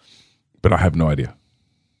 But I have no idea.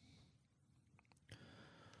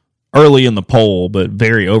 Early in the poll, but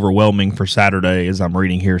very overwhelming for Saturday, as I'm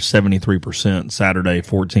reading here, 73% Saturday,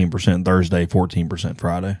 14% Thursday, 14%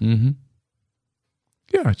 Friday. Mm-hmm.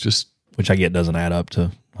 Yeah, it's just... Which I get doesn't add up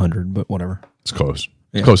to 100, but whatever. It's close.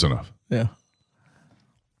 It's close enough. Yeah.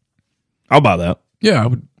 I'll buy that. Yeah, I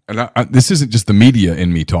would. And this isn't just the media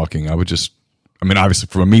in me talking. Obviously,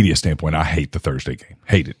 from a media standpoint, I hate the Thursday game.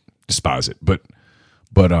 Hate it. Despise it. But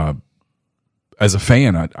as a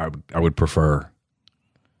fan, I would prefer...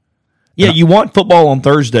 Yeah, you want football on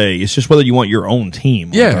Thursday. It's just whether you want your own team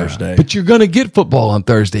on Thursday. But you're going to get football on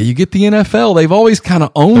Thursday. You get the NFL. They've always kind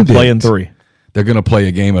of owned it. They're playing 3. They're going to play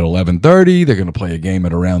a game at 11:30. They're going to play a game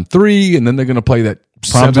at around 3, and then they're going to play that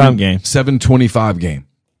Primetime game. 7:25 game.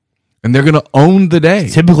 And they're going to own the day.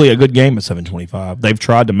 Typically a good game at 7:25. They've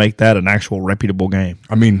tried to make that an actual reputable game.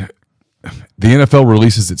 I mean, the NFL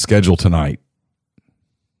releases its schedule tonight.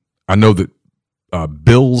 I know that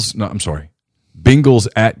Bengals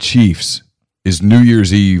at Chiefs is New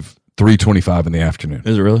Year's Eve, 3:25 in the afternoon.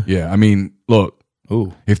 Is it really? Yeah, I mean, look.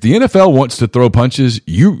 Ooh. If the NFL wants to throw punches,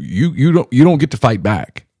 you don't get to fight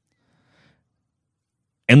back.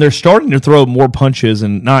 And they're starting to throw more punches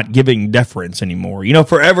and not giving deference anymore. You know,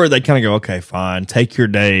 forever they kind of go, okay, fine, take your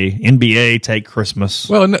day. NBA, take Christmas.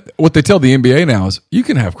 Well, and what they tell the NBA now is you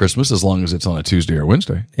can have Christmas as long as it's on a Tuesday or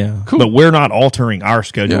Wednesday. Yeah. Cool. But we're not altering our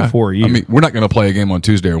schedule for you. I mean, we're not going to play a game on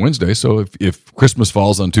Tuesday or Wednesday. So if Christmas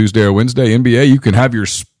falls on Tuesday or Wednesday, NBA, you can have your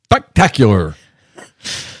spectacular.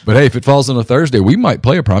 But hey, if it falls on a Thursday, we might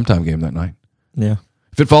play a primetime game that night. Yeah.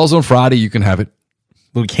 If it falls on Friday, you can have it.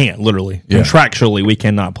 We can't, literally. Yeah. Contractually, we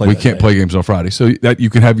cannot play. We can't play games on Friday. So that you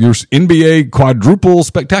can have your NBA quadruple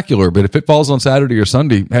spectacular. But if it falls on Saturday or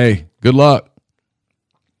Sunday, hey, good luck.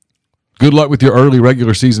 Good luck with your early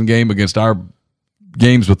regular season game against our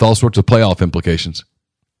games with all sorts of playoff implications.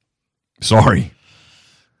 Sorry.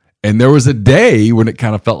 And there was a day when it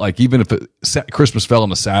kind of felt like even if Christmas fell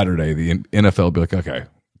on a Saturday, the NFL would be like, okay,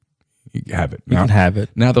 you can have it. You can have it.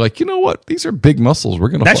 Now they're like, you know what? These are big muscles. We're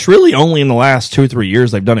going to. That's really only in the last 2 or 3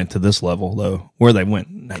 years they've done it to this level, though, where they went,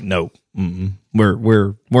 no,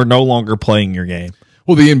 we're no longer playing your game.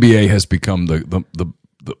 Well, the NBA has become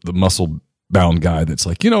the muscle bound guy that's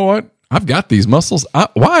like, you know what? I've got these muscles.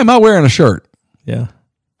 Why am I wearing a shirt? Yeah.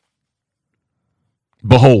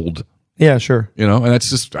 Behold. Yeah, sure. You know, and that's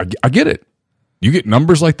just, I get it. You get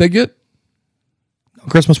numbers like they get.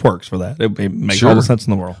 Christmas works for that. It makes all the sense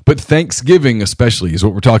in the world. But Thanksgiving especially is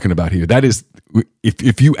what we're talking about here. That is,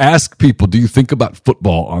 if you ask people, do you think about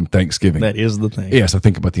football on Thanksgiving? That is the thing. Yes, I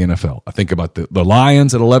think about the NFL. I think about the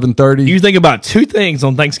Lions at 11:30. You think about two things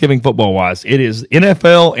on Thanksgiving football-wise. It is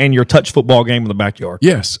NFL and your touch football game in the backyard.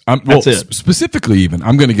 Yes. That's it. Specifically even,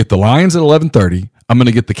 I'm going to get the Lions at 11:30. I'm going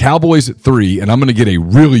to get the Cowboys at 3, and I'm going to get a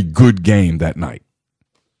really good game that night.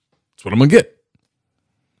 That's what I'm going to get.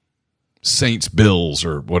 Saints, Bills,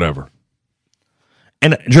 or whatever.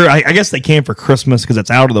 And Drew, I guess they can for Christmas because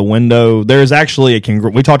it's out of the window. There is actually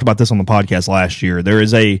we talked about this on the podcast last year. There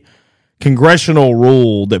is a congressional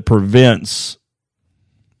rule that prevents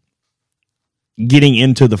getting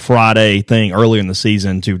into the Friday thing early in the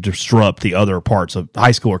season to disrupt the other parts of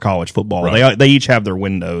high school or college football. Right. They each have their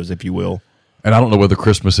windows, if you will. And I don't know whether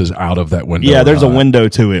Christmas is out of that window. Yeah, there's a window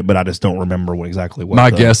to it, but I just don't remember exactly what.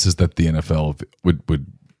 My guess is that the NFL would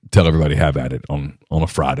tell everybody have at it on a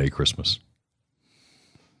Friday Christmas.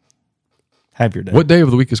 Have your day. What day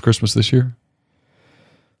of the week is Christmas this year?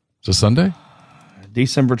 Is it Sunday?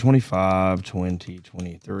 December 25,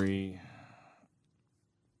 2023.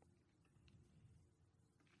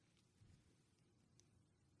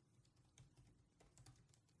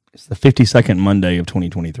 It's the 52nd Monday of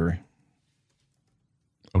 2023.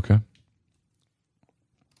 Okay.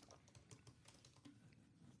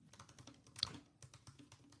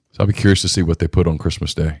 So I'll be curious to see what they put on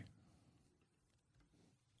Christmas Day.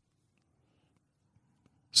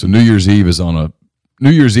 So New Year's Eve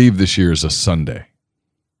this year is a Sunday.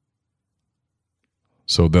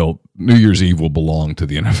 So New Year's Eve will belong to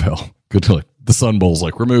the NFL. Good luck. The Sun Bowl's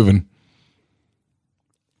like, we're moving.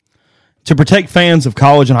 To protect fans of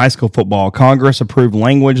college and high school football, Congress approved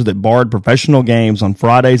language that barred professional games on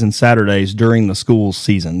Fridays and Saturdays during the school's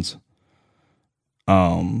seasons.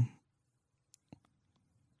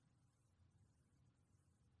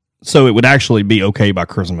 So it would actually be okay by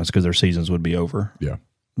Christmas because their seasons would be over. Yeah.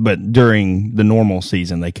 But during the normal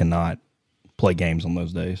season, they cannot play games on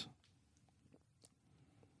those days.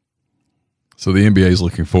 So the NBA is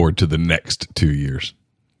looking forward to the next 2 years.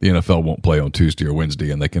 The NFL won't play on Tuesday or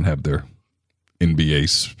Wednesday, and they can have their NBA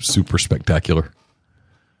super spectacular.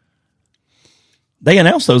 They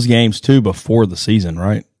announce those games, too, before the season,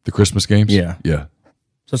 right? The Christmas games? Yeah. Yeah.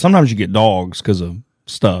 So sometimes you get dogs because of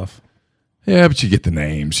stuff. Yeah, but you get the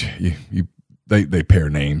names. They pair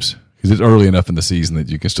names because it's early enough in the season that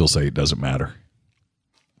you can still say it doesn't matter.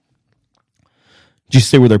 Did you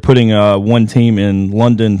see where they're putting one team in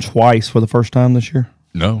London twice for the first time this year?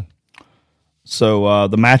 No. So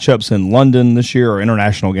the matchups in London this year are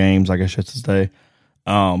international games, I guess I should say.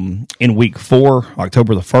 In week 4,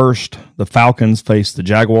 October the 1st, the Falcons face the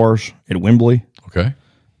Jaguars at Wembley. Okay.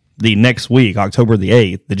 The next week, October the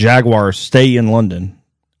 8th, the Jaguars stay in London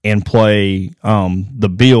and play the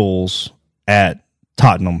Bills at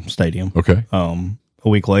Tottenham Stadium. Okay. A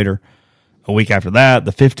week later. A week after that,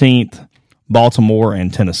 the 15th, Baltimore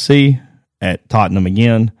and Tennessee at Tottenham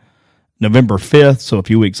again. November 5th, so a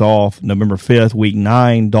few weeks off. November 5th, week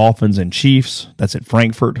 9, Dolphins and Chiefs. That's at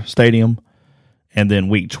Frankfurt Stadium. And then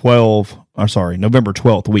November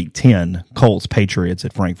 12th, week 10, Colts Patriots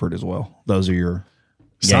at Frankfurt as well. Those are your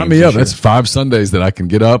Sign me up. That's 5 Sundays that I can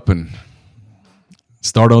get up and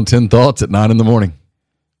start on 10 Thoughts at 9 in the morning.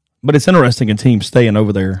 But it's interesting a team staying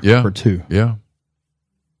over there for 2. Yeah.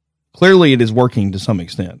 Clearly it is working to some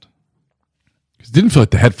extent. It didn't feel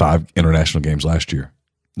like they had 5 international games last year.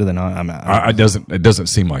 Do they not? It doesn't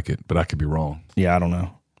seem like it, but I could be wrong. Yeah, I don't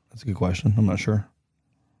know. That's a good question. I'm not sure.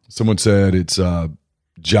 Someone said it's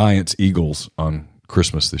Giants Eagles on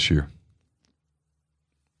Christmas this year.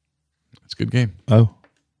 It's a good game. Oh.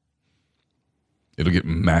 It'll get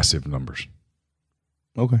massive numbers.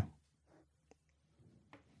 Okay.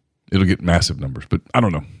 It'll get massive numbers, but I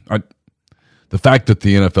don't know. The fact that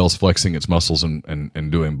the NFL's flexing its muscles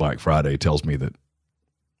and doing Black Friday tells me that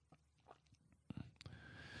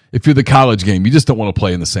if you're the college game, you just don't want to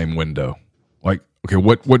play in the same window. Like, okay,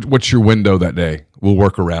 what's your window that day? We'll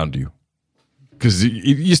work around you. Because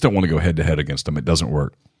you just don't want to go head-to-head against them. It doesn't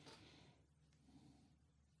work.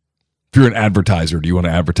 If you're an advertiser, do you want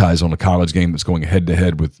to advertise on a college game that's going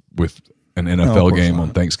head-to-head with an NFL game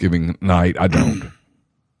on Thanksgiving night? I don't.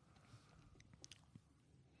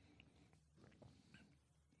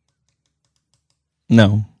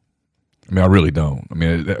 No. I mean, I really don't.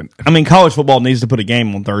 I mean, college football needs to put a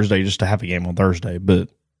game on Thursday just to have a game on Thursday, but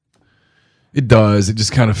it does. It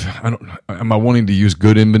just kind of, am I wanting to use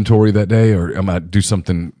good inventory that day, or am I do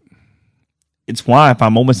something? It's why if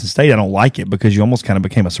I'm Ole Miss State, I don't like it, because you almost kind of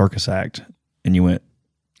became a circus act, and you went.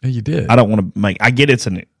 Yeah, you did. I don't want to make. I get it.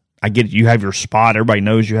 You have your spot. Everybody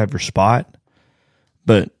knows you have your spot,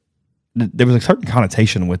 but there was a certain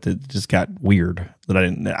connotation with it that just got weird that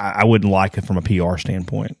I wouldn't like it from a PR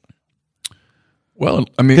standpoint. Well,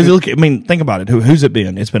 I mean, think about it. Who's it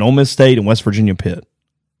been? It's been Ole Miss State and West Virginia Pitt.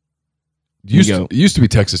 It used to be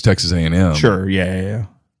Texas A&M. Sure, yeah.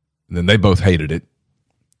 And then they both hated it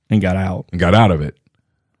and got out of it.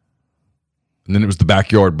 And then it was the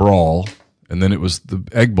backyard brawl, and then it was the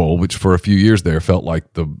Egg Bowl, which for a few years there felt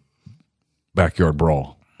like the backyard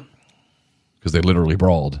brawl because they literally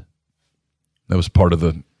brawled. That was part of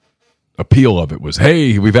the appeal of it. Was,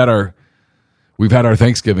 hey, we've had our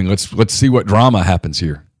Thanksgiving. Let's see what drama happens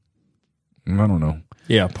here. I don't know.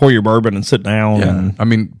 Yeah, pour your bourbon and sit down. Yeah. I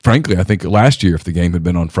mean, frankly, I think last year if the game had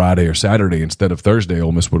been on Friday or Saturday instead of Thursday,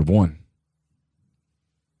 Ole Miss would have won.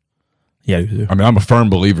 Yeah, you do. I mean, I'm a firm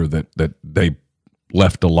believer that they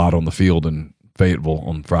left a lot on the field in Fayetteville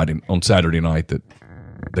on Saturday night that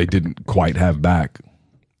they didn't quite have back.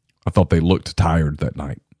 I thought they looked tired that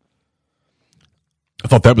night. I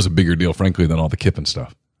thought that was a bigger deal, frankly, than all the Kiffin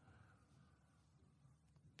stuff.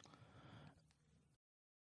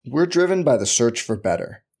 We're driven by the search for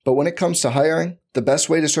better. But when it comes to hiring, the best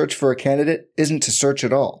way to search for a candidate isn't to search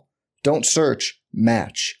at all. Don't search,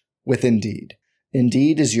 match with Indeed.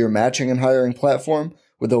 Indeed is your matching and hiring platform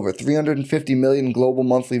with over 350 million global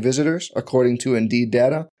monthly visitors, according to Indeed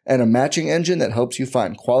data, and a matching engine that helps you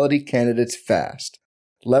find quality candidates fast.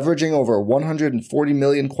 Leveraging over 140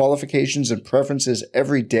 million qualifications and preferences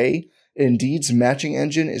every day, Indeed's matching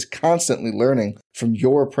engine is constantly learning from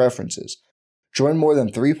your preferences. Join more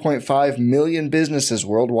than 3.5 million businesses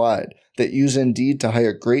worldwide that use Indeed to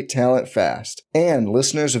hire great talent fast. And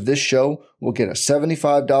listeners of this show will get a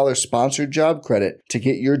 $75 sponsored job credit to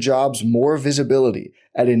get your jobs more visibility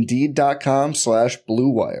at Indeed.com/Blue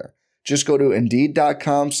Wire. Just go to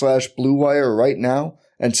Indeed.com/Blue Wire right now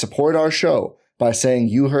and support our show by saying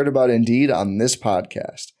you heard about Indeed on this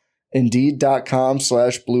podcast.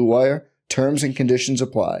 Indeed.com/Blue Wire. Terms and conditions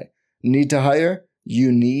apply. Need to hire?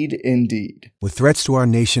 You need Indeed. With threats to our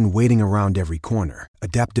nation waiting around every corner,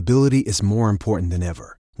 adaptability is more important than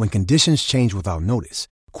ever. When conditions change without notice,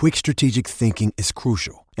 quick strategic thinking is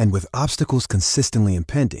crucial. And with obstacles consistently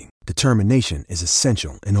impending, determination is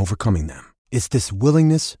essential in overcoming them. It's this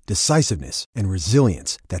willingness, decisiveness, and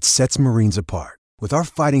resilience that sets Marines apart. With our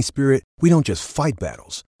fighting spirit, we don't just fight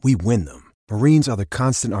battles, we win them. Marines are the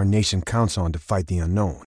constant our nation counts on to fight the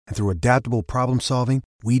unknown. And through adaptable problem solving,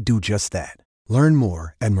 we do just that. Learn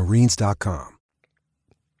more at Marines.com.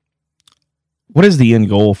 What is the end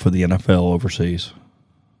goal for the NFL overseas?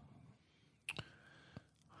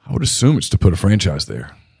 I would assume it's to put a franchise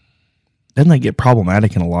there. Doesn't that get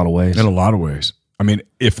problematic in a lot of ways? In a lot of ways. I mean,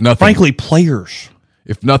 if nothing... Frankly, players.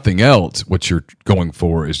 If nothing else, what you're going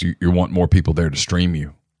for is you want more people there to stream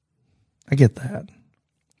you. I get that.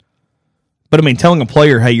 But, I mean, telling a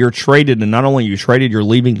player, hey, you're traded, and not only are you traded, you're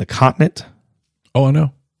leaving the continent. Oh, I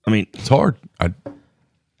know. I mean, it's hard.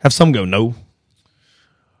 Have some go no.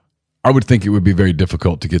 I would think it would be very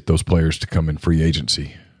difficult to get those players to come in free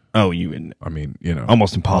agency. Oh, you wouldn't. I mean,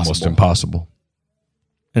 almost impossible. Almost impossible.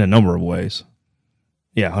 In a number of ways.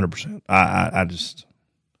 Yeah, 100%. I just,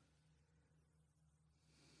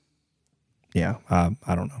 yeah,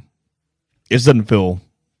 I don't know. It doesn't feel,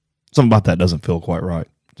 something about that doesn't feel quite right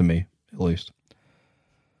to me, at least.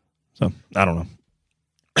 So, I don't know.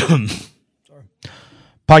 Sorry.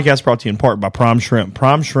 Podcast brought to you in part by Prime Shrimp,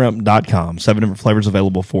 primeshrimp.com. 7 different flavors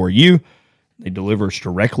available for you. They deliver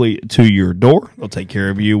directly to your door. They'll take care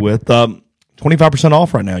of you with 25%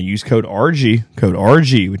 off right now. Use code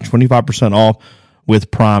RG with 25% off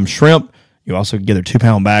with Prime Shrimp. You also get their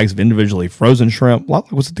 2-pound bags of individually frozen shrimp. A lot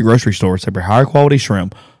like what's at the grocery store. It's a higher quality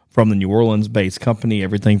shrimp from the New Orleans-based company.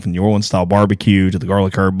 Everything from New Orleans-style barbecue to the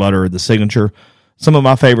garlic herb butter, the signature. Some of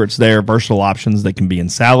my favorites there, versatile options. They can be in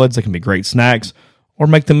salads. They can be great snacks. Or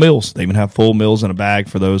make them meals. They even have full meals in a bag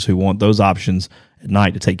for those who want those options at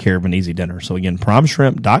night to take care of an easy dinner. So again,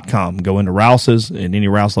 primeshrimp.com. Go into Rouse's. In any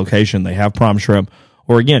Rouse location, they have Prime Shrimp.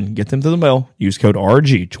 Or again, get them through the mail. Use code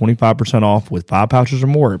RG, 25% off with 5 pouches or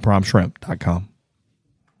more at primeshrimp.com.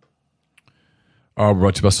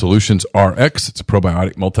 Brought to you by Solutions RX. It's a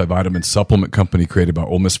probiotic multivitamin supplement company created by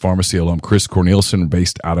Ole Miss Pharmacy alum Chris Cornelison,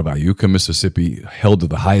 based out of Iuka, Mississippi, held to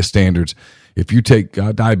the highest standards. If you take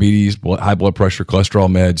diabetes, high blood pressure,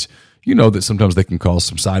 cholesterol meds, you know that sometimes they can cause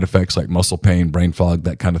some side effects like muscle pain, brain fog,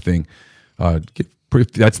 that kind of thing.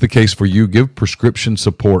 If that's the case for you, give prescription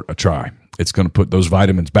support a try. It's going to put those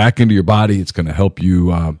vitamins back into your body. It's going to help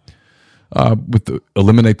you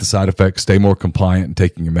eliminate the side effects, stay more compliant in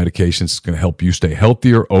taking your medications. It's going to help you stay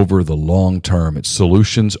healthier over the long term. It's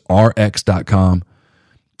solutionsrx.com.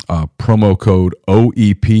 Promo code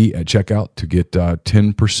OEP at checkout to get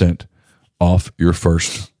 10% off your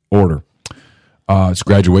first order. It's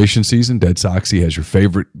graduation season. Dead Soxy has your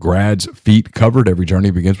favorite grads' feet covered. Every journey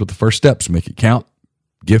begins with the first steps. Make it count.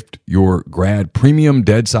 Gift your grad premium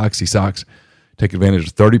Dead Soxy socks. Take advantage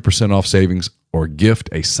of 30% off savings or gift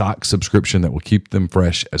a sock subscription that will keep them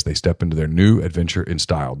fresh as they step into their new adventure in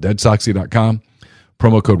style. DeadSoxy.com.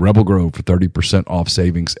 Promo code RebelGrove for 30% off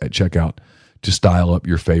savings at checkout to style up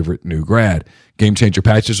your favorite new grad. Game Changer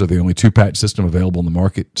patches are the only 2-patch system available in the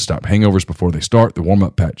market to stop hangovers before they start. The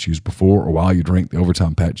warm-up patch used before or while you drink. The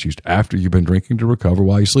overtime patch used after you've been drinking to recover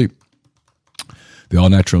while you sleep. The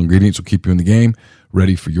all-natural ingredients will keep you in the game.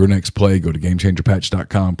 Ready for your next play, go to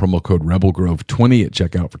GameChangerPatch.com. Promo code RebelGrove20 at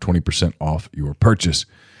checkout for 20% off your purchase.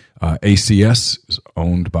 ACS is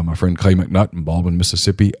owned by my friend Clay McNutt in Baldwin,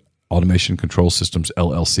 Mississippi. Automation Control Systems,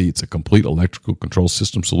 LLC. It's a complete electrical control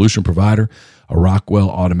system solution provider, a Rockwell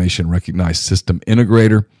Automation recognized system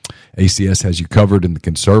integrator. ACS has you covered in the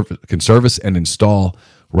conservice and install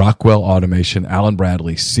Rockwell Automation, Allen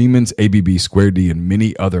Bradley, Siemens, ABB, Square D, and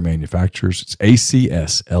many other manufacturers. It's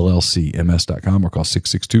ACSLLCMS.com or call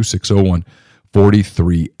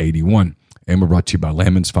 662-601-4381. And we're brought to you by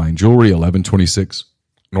Lammon's Fine Jewelry, 1126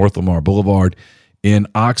 North Lamar Boulevard in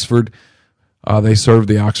Oxford. They served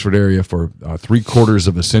the Oxford area for 3/4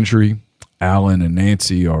 of a century. Alan and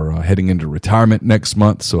Nancy are heading into retirement next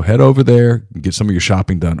month, so head over there and get some of your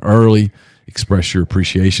shopping done early, express your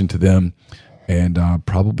appreciation to them, and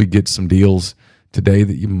probably get some deals today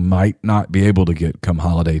that you might not be able to get come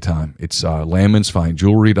holiday time. It's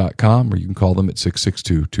LammonsFineJewelry.com, or you can call them at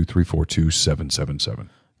 662-2342-777.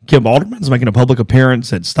 Kim Alderman's making a public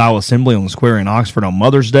appearance at Style Assembly on the Square in Oxford on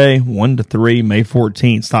Mother's Day, 1 to 3, May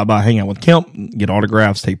 14th. Stop by, hang out with Kemp, get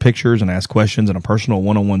autographs, take pictures, and ask questions in a personal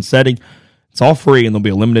one-on-one setting. It's all free, and there'll be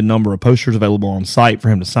a limited number of posters available on site for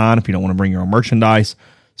him to sign if you don't want to bring your own merchandise.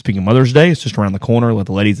 Speaking of Mother's Day, it's just around the corner. Let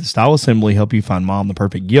the ladies at Style Assembly help you find mom the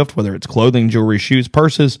perfect gift, whether it's clothing, jewelry, shoes,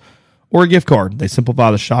 purses, or a gift card. They simplify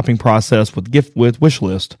the shopping process with wish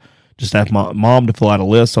list. Just ask mom to fill out a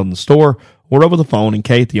list on the store or over the phone, and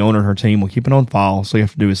Kate, the owner, and her team will keep it on file. So all you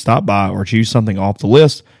have to do is stop by or choose something off the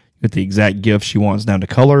list. Get the exact gift she wants down to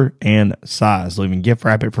color and size. They'll even gift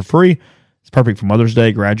wrap it for free. It's perfect for Mother's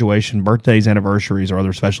Day, graduation, birthdays, anniversaries, or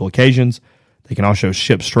other special occasions. They can also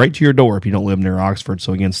ship straight to your door if you don't live near Oxford.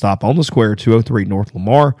 So again, stop on the Square, 203 North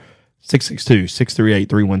Lamar,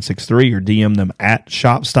 662-638-3163, or DM them at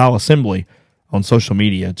Shop Style Assembly on social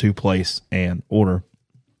media to place an order.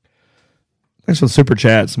 Thanks for the super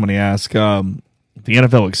chat. Somebody asked, if the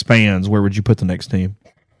NFL expands, where would you put the next team?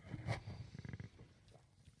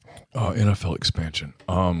 NFL expansion.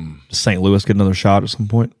 Does St. Louis get another shot at some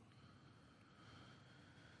point?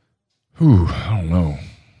 I don't know.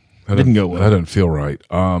 That didn't go well. That doesn't feel right.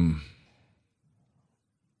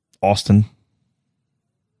 Austin.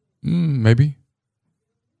 Maybe.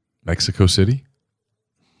 Mexico City.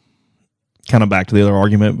 Kind of back to the other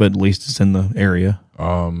argument, but at least it's in the area.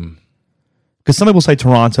 Because some people say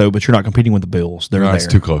Toronto, but you're not competing with the Bills. They're there. It's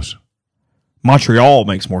too close. Montreal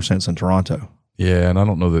makes more sense than Toronto. Yeah, and I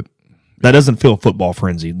don't know that. That doesn't feel football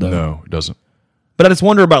frenzied, though. No, it doesn't. But I just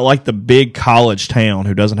wonder about like the big college town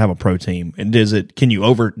who doesn't have a pro team. And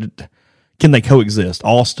can they coexist?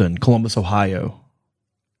 Austin, Columbus, Ohio,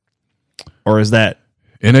 or is that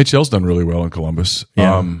NHL's done really well in Columbus?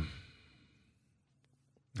 Yeah. I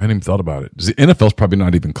hadn't even thought about it. The NFL's probably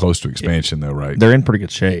not even close to expansion, though, right? They're in pretty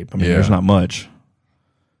good shape. I mean, there's not much.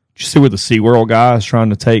 Did you see where the SeaWorld guy is trying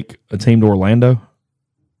to take a team to Orlando?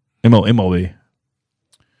 MLB.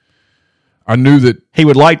 I knew that he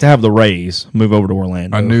would like to have the Rays move over to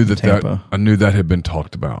Orlando. I knew that had been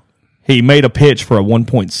talked about. He made a pitch for a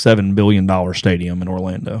 $1.7 billion stadium in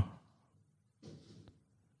Orlando.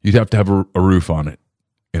 You'd have to have a roof on it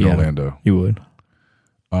in Orlando. You would.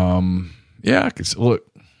 Yeah, I could look.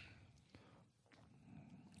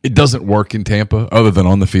 It doesn't work in Tampa other than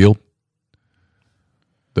on the field.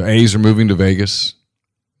 The A's are moving to Vegas.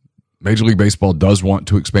 Major League Baseball does want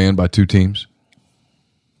to expand by 2 teams.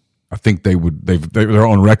 I think they would. They're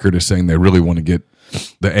on record as saying they really want to get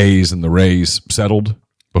the A's and the Rays settled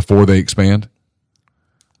before they expand.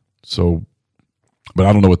 So, but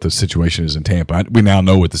I don't know what the situation is in Tampa. We now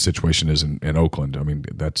know what the situation is in Oakland. I mean,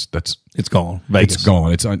 that's it's gone. Vegas. It's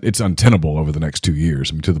gone. It's untenable over the next 2 years.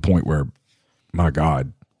 I mean, to the point where, my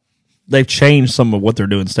God. They've changed some of what they're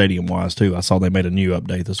doing stadium-wise, too. I saw they made a new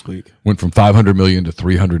update this week. Went from $500 million to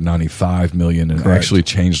 $395 million and Correct. actually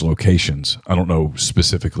changed locations. I don't know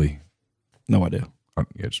specifically. No idea. I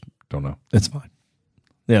just don't know. It's fine.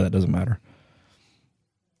 Yeah, that doesn't matter.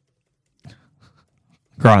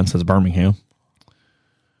 Grind says Birmingham.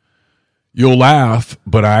 You'll laugh,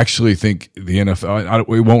 but I actually think the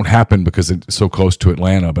NFL, it won't happen because it's so close to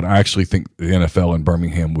Atlanta, but I actually think the NFL in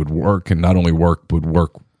Birmingham would work, and not only work, would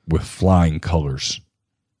work with flying colors.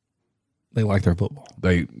 They like their football.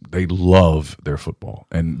 They love their football.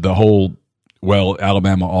 And the whole,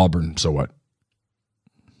 Alabama, Auburn, so what?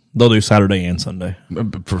 They'll do Saturday and Sunday.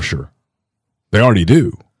 For sure. They already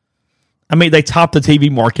do. I mean, they top the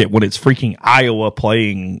TV market when it's freaking Iowa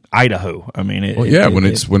playing Idaho. I mean, when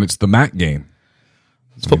it's the MAC game.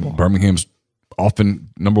 It's football. Birmingham's often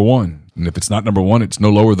number 1. And if it's not number 1, it's no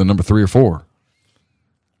lower than number 3 or 4.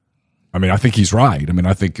 I mean, I think he's right. I mean,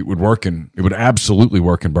 I think it would work it would absolutely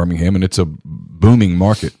work in Birmingham, and it's a booming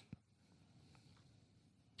market.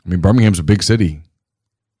 I mean, Birmingham's a big city.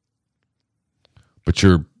 But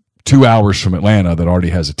you're 2 hours from Atlanta that already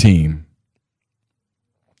has a team.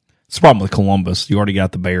 It's the problem with Columbus. You already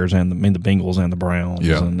got the Bears and the Bengals and the Browns,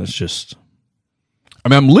 and it's just. I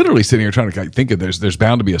mean, I'm literally sitting here trying to think of there's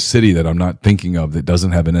bound to be a city that I'm not thinking of that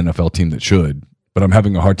doesn't have an NFL team that should, but I'm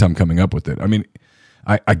having a hard time coming up with it. I mean,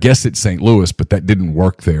 I guess it's St. Louis, but that didn't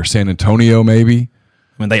work there. San Antonio, maybe.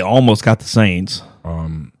 I mean, they almost got the Saints.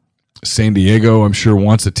 San Diego, I'm sure,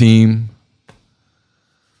 wants a team.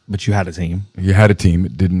 But you had a team. You had a team.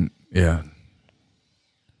 It didn't, yeah.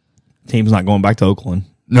 Team's not going back to Oakland.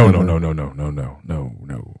 No.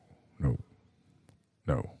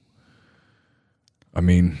 I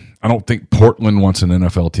mean, I don't think Portland wants an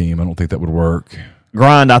NFL team. I don't think that would work.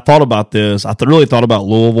 Grind, I thought about this. I really thought about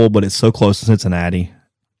Louisville, but it's so close to Cincinnati.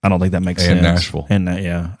 I don't think that makes sense. And Nashville.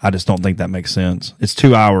 I just don't think that makes sense. It's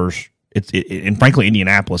 2 hours. And frankly,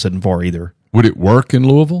 Indianapolis isn't far either. Would it work in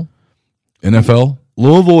Louisville? NFL?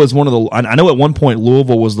 Louisville is one of the. I know at one point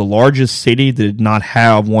Louisville was the largest city that did not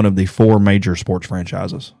have one of the 4 major sports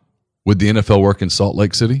franchises. Would the NFL work in Salt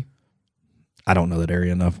Lake City? I don't know that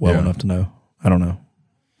area enough to know. I don't know.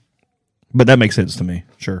 But that makes sense to me.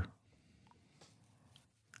 Sure.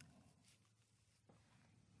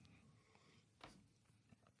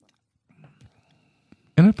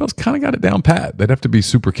 NFL's kind of got it down pat. They'd have to be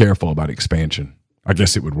super careful about expansion. I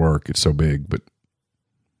guess it would work. It's so big, but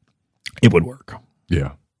it would work.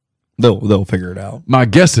 Yeah. They'll figure it out. My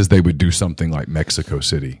guess is they would do something like Mexico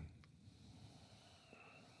City.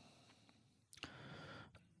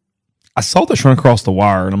 I saw this run across the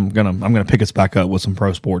wire, and I'm gonna pick us back up with some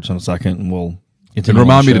pro sports in a second, and we'll continue. And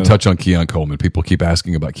remind me to touch on Keon Coleman. People keep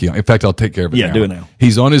asking about Keon. In fact, I'll take care of it now. Yeah, do it now.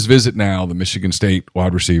 He's on his visit now, the Michigan State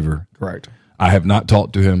wide receiver. Correct. I have not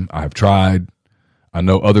talked to him. I have tried. I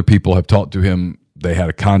know other people have talked to him. They had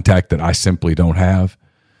a contact that I simply don't have.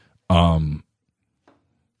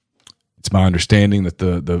 It's my understanding that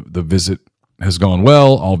the visit has gone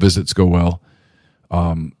well. All visits go well.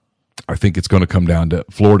 I think it's going to come down to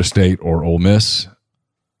Florida State or Ole Miss.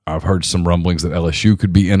 I've heard some rumblings that LSU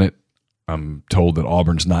could be in it. I'm told that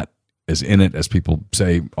Auburn's not as in it as people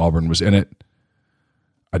say Auburn was in it.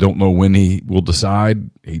 I don't know when he will decide.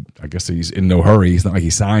 I guess he's in no hurry. It's not like he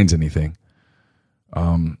signs anything.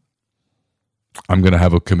 I'm going to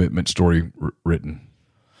have a commitment story written.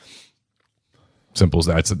 Simple as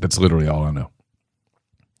that. That's literally all I know.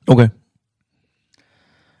 Okay.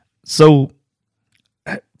 So,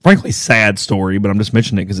 frankly, sad story, but I'm just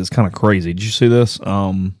mentioning it because it's kind of crazy. Did you see this?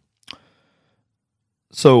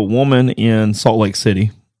 So, a woman in Salt Lake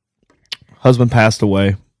City, husband passed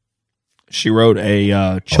away. She wrote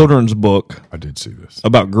a children's book. I did see this.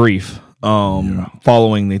 About grief.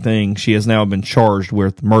 Following the thing, she has now been charged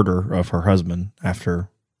with murder of her husband after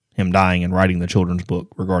him dying and writing the children's book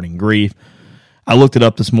regarding grief. I looked it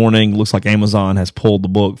up this morning. Looks like Amazon has pulled the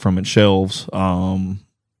book from its shelves.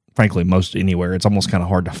 Frankly, most anywhere. It's almost kind of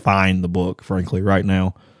hard to find the book, frankly, right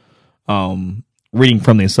now. Reading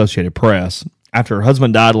from the Associated Press. After her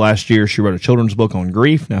husband died last year, she wrote a children's book on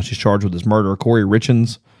grief. Now she's charged with his murder. Corey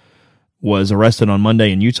Richens was arrested on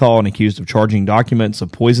Monday in Utah and accused of charging documents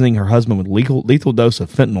of poisoning her husband with lethal dose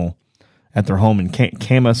of fentanyl at their home in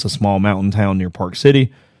Camas, a small mountain town near Park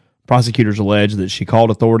City. Prosecutors allege that she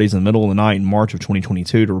called authorities in the middle of the night in March of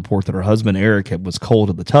 2022 to report that her husband, Eric, was cold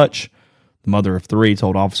to the touch. The mother of three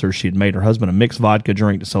told officers she had made her husband a mixed vodka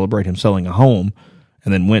drink to celebrate him selling a home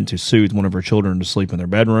and then went to soothe one of her children to sleep in their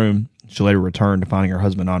bedroom. She later returned to finding her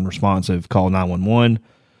husband unresponsive, called 911.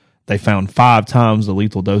 They found 5 times the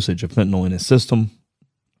lethal dosage of fentanyl in his system.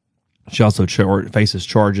 She also faces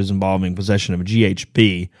charges involving possession of a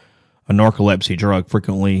GHB, a narcolepsy drug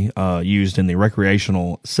frequently used in the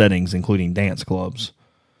recreational settings, including dance clubs.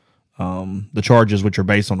 The charges, which are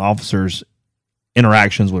based on officers'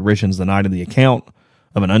 interactions with Richens the night of the account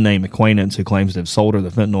of an unnamed acquaintance who claims to have sold her the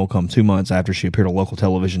fentanyl, come 2 months after she appeared on local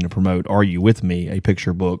television to promote Are You With Me, a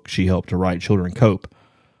picture book she helped to write children cope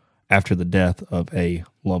after the death of a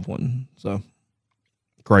loved one. So,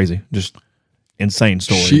 crazy. Just insane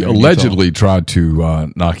story. She allegedly tried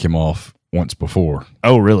to knock him off once before.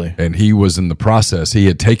 Oh, really? And he was in the process. He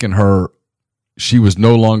had taken her. She was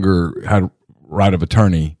no longer had right of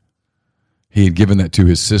attorney. He had given that to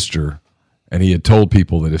his sister, and he had told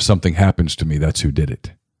people that if something happens to me, that's who did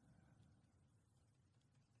it.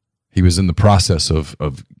 He was in the process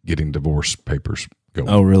of getting divorce papers going.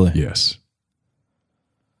 Oh, really? Yes.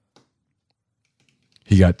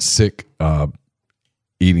 He got sick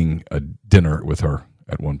eating a dinner with her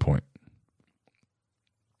at one point.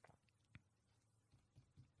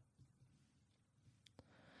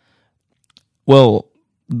 Well,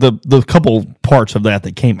 the couple parts of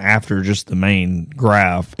that came after just the main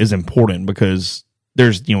graph is important because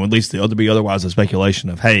there's, at least the other be otherwise a speculation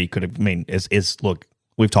of, hey, could have, it's look,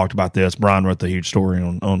 we've talked about this. Brian wrote the huge story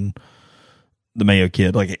on the Mayo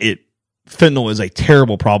kid. Fentanyl is a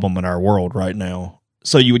terrible problem in our world right now.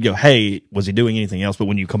 So you would go, hey, was he doing anything else? But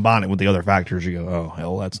when you combine it with the other factors, you go, oh,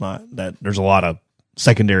 hell, that's not that. There's a lot of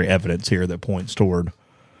secondary evidence here that points toward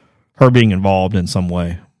her being involved in some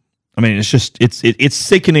way. I mean, it's just, it's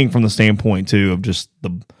sickening from the standpoint, too, of just the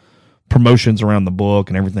promotions around the book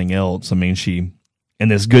and everything else. I mean, she, in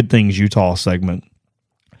this Good Things Utah segment,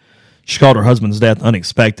 she called her husband's death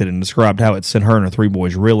unexpected and described how it sent her and her 3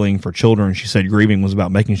 boys reeling. For children, she said grieving was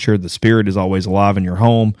about making sure the spirit is always alive in your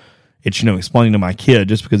home. It's, explaining to my kid,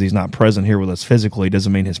 just because he's not present here with us physically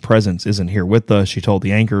doesn't mean his presence isn't here with us. She told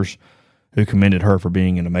the anchors, who commended her for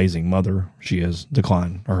being an amazing mother. She has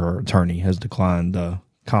declined, or her attorney has declined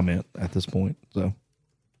comment at this point. So,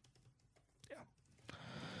 yeah.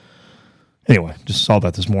 Anyway, just saw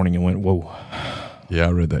that this morning and went, whoa. Yeah,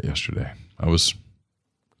 I read that yesterday. There's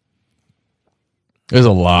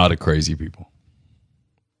a lot of crazy people.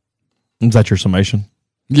 Is that your summation?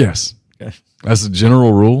 Yes. Okay. As a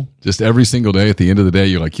general rule, just every single day at the end of the day,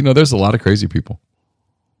 you're like, there's a lot of crazy people.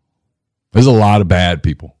 There's a lot of bad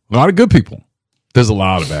people. A lot of good people. There's a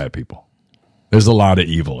lot of bad people. There's a lot of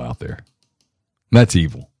evil out there. And that's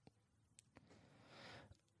evil.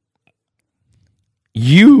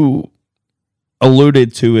 You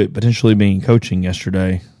alluded to it potentially being coaching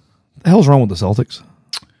yesterday. What the hell's wrong with the Celtics?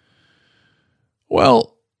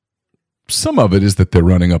 Well, some of it is that they're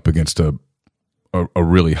running up against a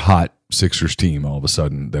really hot Sixers team all of a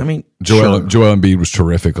sudden. Joel Embiid was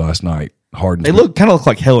terrific last night. They kind of look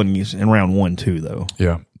like hell in round 1 too, though.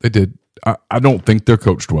 Yeah, they did. I don't think they're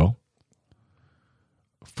coached well.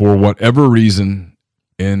 For whatever reason,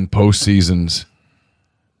 in postseasons,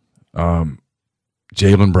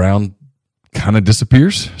 Jaylen Brown kind of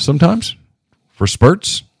disappears sometimes for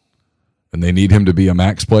spurts, and they need him to be a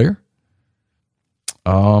max player.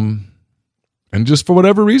 And just for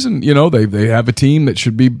whatever reason, they have a team that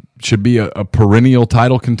should be a perennial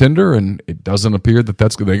title contender, and it doesn't appear that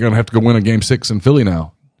they're going to have to go win a Game 6 in Philly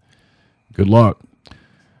now. Good luck.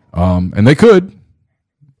 And they could,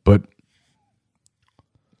 but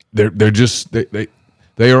they're just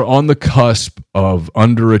they are on the cusp of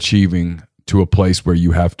underachieving to a place where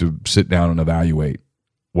you have to sit down and evaluate,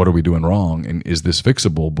 what are we doing wrong, and is this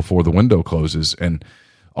fixable before the window closes? And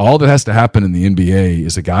all that has to happen in the NBA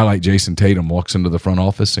is a guy like Jason Tatum walks into the front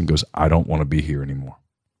office and goes, I don't want to be here anymore.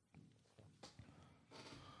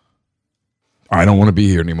 I don't want to be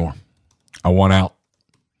here anymore. I want out.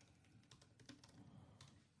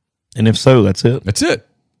 And if so, that's it. That's it.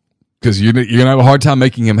 Because you're going to have a hard time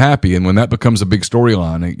making him happy. And when that becomes a big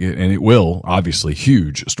storyline, and it will, obviously,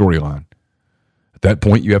 huge storyline, at that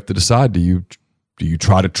point you have to decide, do you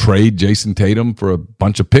try to trade Jason Tatum for a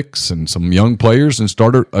bunch of picks and some young players and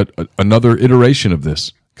start another iteration of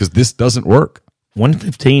this? Because this doesn't work.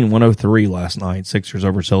 115-103 last night, Sixers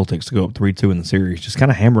over Celtics to go up 3-2 in the series. Just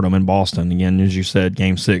kind of hammered them in Boston. Again, as you said,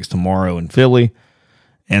 Game 6 tomorrow in Philly.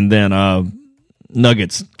 And then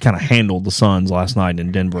Nuggets kind of handled the Suns last night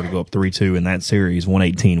in Denver to go up 3-2 in that series,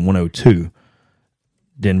 118-102.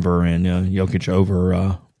 Denver and Jokic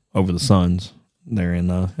over the Suns there in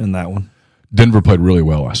that one. Denver played really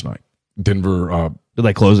well last night. Denver did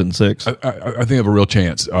they close it in 6? I think they have a real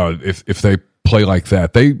chance if they play like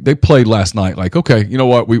that. They played last night like, okay, you know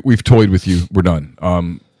what, we've toyed with you, we're done.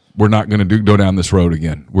 We're not going to go down this road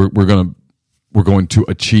again. We're going to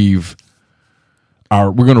achieve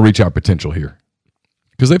we're going to reach our potential here,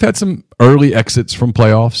 because they've had some early exits from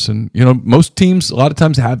playoffs, and most teams a lot of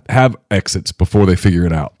times have exits before they figure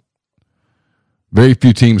it out. Very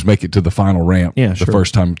few teams make it to the final ramp the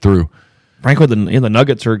first time through. Frankly, the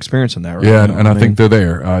Nuggets are experiencing that right now. Yeah, and I think they're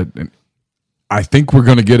there. I think we're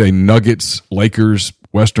going to get a Nuggets-Lakers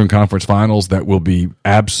Western Conference Finals that will be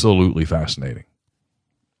absolutely fascinating.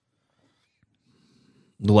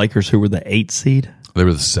 The Lakers, who were the 8th seed? They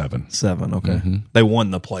were the 7. 7, okay. Mm-hmm. They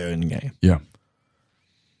won the play-in game. Yeah.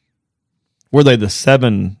 Were they the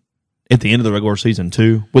 7 at the end of the regular season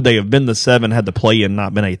too? Would they have been the 7 had the play-in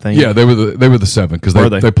not been a thing? Yeah, they were the 7 because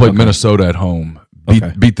they played Minnesota at home,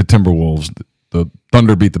 beat the Timberwolves. The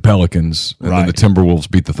Thunder beat the Pelicans, and then the Timberwolves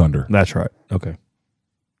beat the Thunder. That's right. Okay.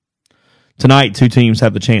 Tonight, 2 teams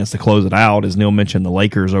have the chance to close it out. As Neil mentioned, the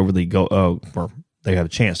Lakers they have a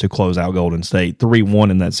chance to close out Golden State.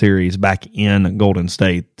 3-1 in that series back in Golden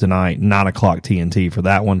State tonight, 9 o'clock TNT for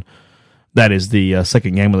that one. That is the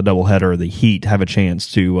second game of the doubleheader. The Heat have a chance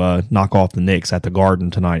to knock off the Knicks at the Garden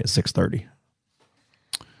tonight at 6:30.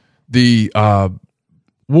 The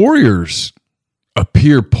Warriors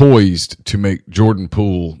appear poised to make Jordan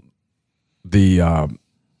Poole the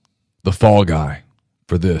fall guy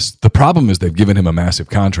for this. The problem is they've given him a massive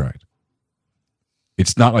contract.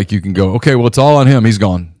 It's not like you can go, okay, well, it's all on him. He's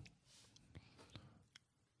gone.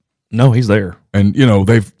 No, he's there. And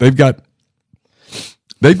they've got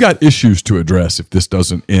issues to address if this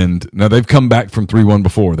doesn't end. Now, they've come back from 3-1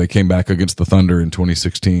 before. They came back against the Thunder in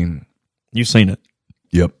 2016. You've seen it.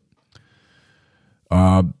 Yep.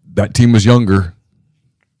 That team was younger.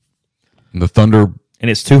 And the Thunder, and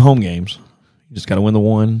it's 2 home games. You just got to win the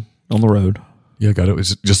one on the road. Yeah, got it.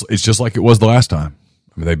 It's just like it was the last time.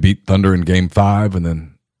 I mean, they beat Thunder in Game 5, and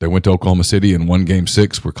then they went to Oklahoma City and won Game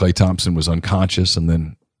 6, where Klay Thompson was unconscious, and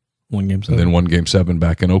then won Game 7. And then won Game 7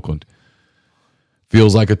 back in Oakland.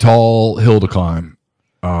 Feels like a tall hill to climb.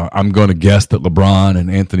 I'm going to guess that LeBron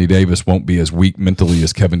and Anthony Davis won't be as weak mentally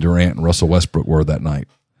as Kevin Durant and Russell Westbrook were that night.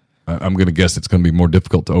 I'm going to guess it's going to be more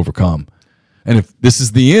difficult to overcome. And if this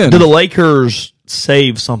is the end, do the Lakers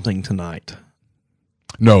save something tonight?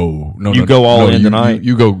 No. You go all in tonight.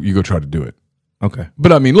 You go try to do it. Okay.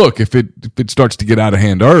 But I mean, look, if it starts to get out of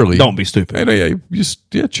hand early, don't be stupid. Hey,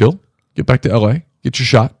 chill. Get back to LA. Get your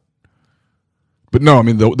shot. But no, I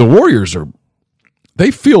mean the Warriors they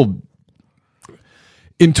feel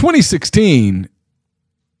in 2016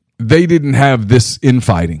 they didn't have this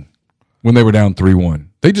infighting when they were down 3-1.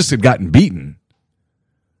 They just had gotten beaten.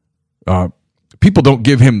 People don't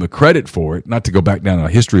give him the credit for it, not to go back down a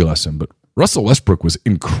history lesson, but Russell Westbrook was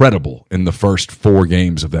incredible in the first 4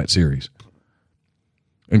 games of that series.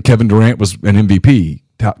 And Kevin Durant was an MVP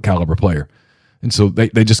caliber player. And so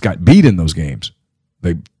they just got beat in those games.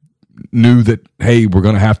 They knew that, hey, we're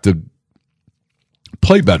going to have to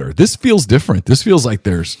play better. This feels different. This feels like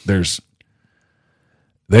there's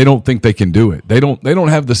they don't think they can do it. They don't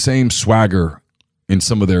have the same swagger in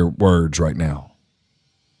some of their words right now.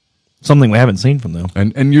 Something we haven't seen from them.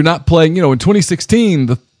 And you're not playing, in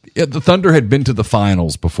 2016 the Thunder had been to the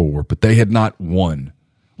finals before, but they had not won.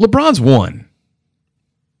 LeBron's won.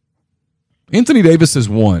 Anthony Davis has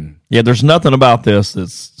won. Yeah, there's nothing about this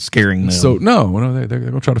that's scaring them. So, no, they're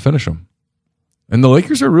going to try to finish them. And the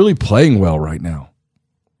Lakers are really playing well right now.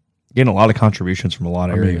 getting a lot of contributions from a lot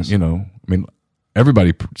of areas.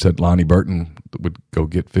 Everybody said Lonnie Burton would go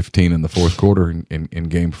get 15 in the fourth quarter in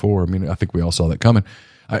game 4. I mean, I think we all saw that coming.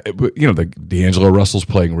 D'Angelo Russell's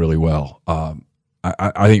playing really well.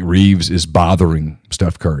 I think Reeves is bothering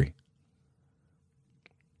Steph Curry.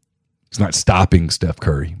 He's not stopping Steph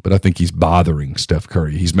Curry, but I think he's bothering Steph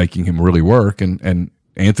Curry. He's making him really work, and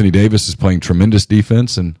Anthony Davis is playing tremendous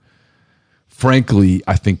defense, and frankly,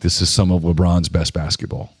 I think this is some of LeBron's best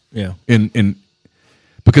basketball. Yeah.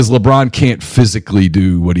 Because LeBron can't physically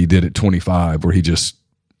do what he did at 25, where he just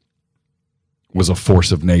was a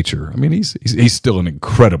force of nature. I mean, he's still an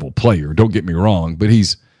incredible player, don't get me wrong, but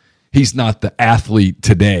he's not the athlete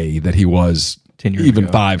today that he was 10 years even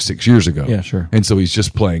ago. 5-6 years ago. Yeah, sure. And so he's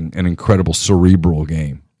just playing an incredible cerebral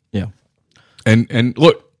game. Yeah. And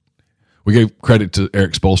look, we gave credit to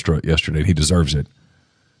Eric Spoelstra yesterday, and he deserves it.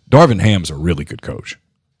 Darvin Ham's a really good coach.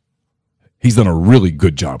 He's done a really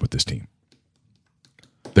good job with this team.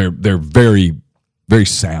 They're very, very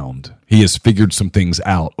sound. He has figured some things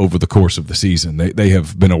out over the course of the season. They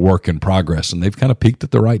have been a work in progress, and they've kind of peaked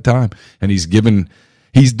at the right time. And he's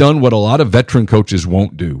done what a lot of veteran coaches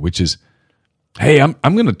won't do, which is, hey, I'm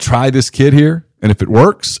going to try this kid here, and if it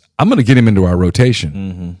works, I'm going to get him into our rotation.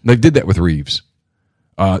 Mm-hmm. They did that with Reeves.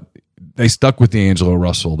 They stuck with D'Angelo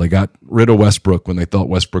Russell. They got rid of Westbrook when they thought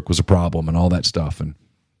Westbrook was a problem and all that stuff. And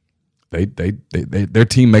their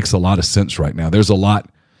team makes a lot of sense right now. There's a lot,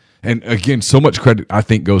 and again, so much credit I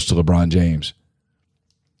think goes to LeBron James.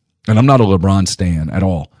 And I'm not a LeBron stan at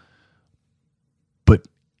all, but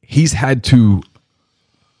he's had to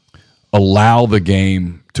allow the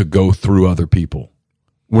game to go through other people.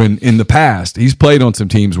 When in the past he's played on some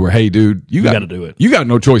teams where, hey, dude, you got to do it. You got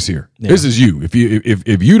no choice here. Yeah. This is you.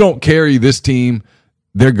 If you don't carry this team,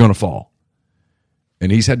 they're going to fall. And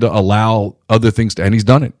he's had to allow other things to, and he's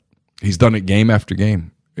done it. He's done it game after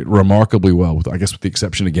game, remarkably well. With the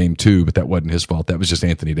exception of game 2, but that wasn't his fault. That was just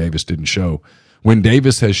Anthony Davis didn't show. When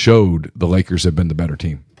Davis has showed, the Lakers have been the better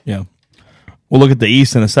team. Yeah. We'll look at the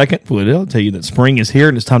East in a second. We'll tell you that spring is here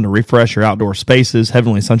and it's time to refresh your outdoor spaces.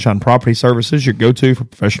 Heavenly Sunshine Property Services, your go-to for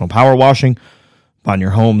professional power washing. On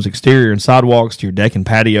your home's exterior and sidewalks to your deck and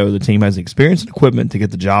patio, the team has the experience and equipment to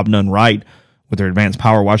get the job done right. With their advanced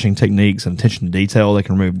power washing techniques and attention to detail, they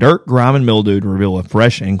can remove dirt, grime, and mildew to reveal a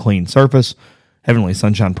fresh and clean surface. Heavenly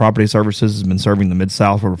Sunshine Property Services has been serving the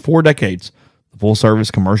Mid-South for over 4 decades. The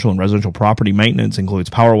full-service commercial and residential property maintenance includes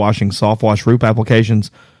power washing, soft wash roof applications,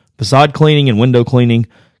 facade cleaning, and window cleaning.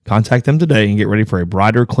 Contact them today and get ready for a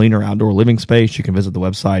brighter, cleaner outdoor living space. You can visit the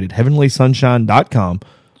website at heavenlysunshine.com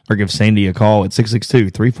or give Sandy a call at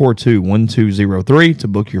 662-342-1203 to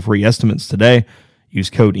book your free estimates today. Use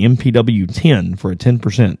code MPW10 for a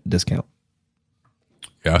 10% discount.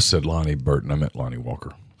 Yeah, I said Lonnie Burton. I meant Lonnie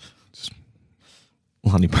Walker.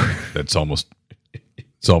 Lonnie Burton. It's almost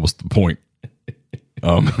the point.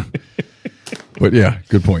 But yeah,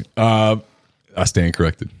 good point. I stand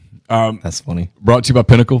corrected. That's funny. Brought to you by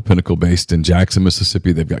Pinnacle based in Jackson,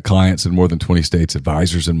 Mississippi. They've got clients in more than 20 states,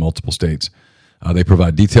 advisors in multiple states. They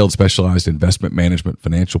provide detailed, specialized investment management,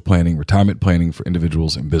 financial planning, retirement planning for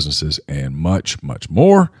individuals and businesses, and much, much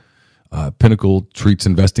more. Pinnacle treats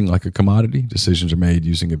investing like a commodity. Decisions are made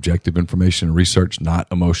using objective information and research, not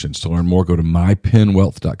emotions. To learn more, go to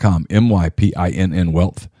mypinwealth.com, MYPINN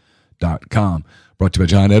wealth.com. Brought to you by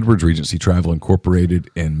John Edwards, Regency Travel Incorporated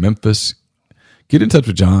in Memphis. Get in touch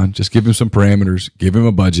with John. Just give him some parameters. Give him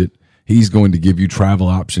a budget. He's going to give you travel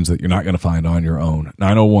options that you're not going to find on your own.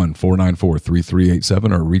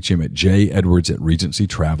 901-494-3387 or reach him at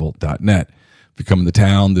jedwards@regencytravel.net. If you're coming to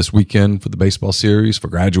town this weekend for the baseball series, for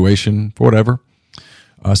graduation, for whatever,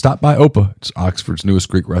 stop by Opa. It's Oxford's newest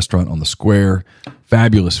Greek restaurant on the square.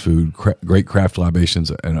 Fabulous food, great craft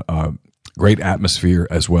libations, and great atmosphere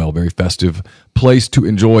as well. Very festive place to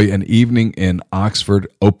enjoy an evening in Oxford.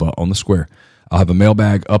 Opa on the square. I'll have a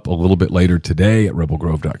mailbag up a little bit later today at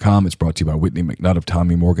rebelgrove.com. It's brought to you by Whitney McNutt of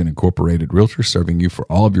Tommy Morgan Incorporated Realtors, serving you for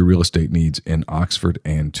all of your real estate needs in Oxford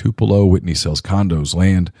and Tupelo. Whitney sells condos,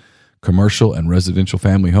 land, commercial, and residential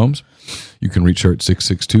family homes. You can reach her at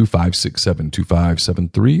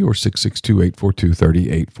 662-567-2573 or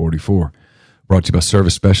 662-842-3844. Brought to you by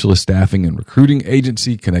Service Specialist Staffing and Recruiting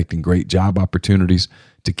Agency, connecting great job opportunities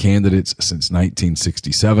to candidates since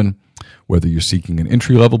 1967. Whether you're seeking an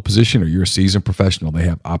entry-level position or you're a seasoned professional, they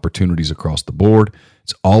have opportunities across the board.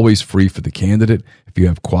 It's always free for the candidate. If you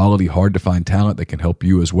have quality, hard-to-find talent, they can help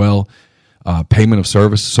you as well. Payment of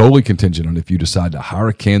service solely contingent on if you decide to hire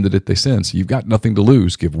a candidate they send. So you've got nothing to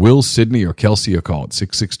lose. Give Will, Sydney, or Kelsey a call at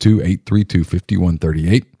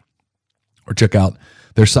 662-832-5138 or check out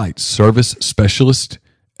their site,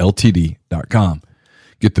 servicespecialistltd.com.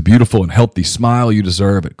 Get the beautiful and healthy smile you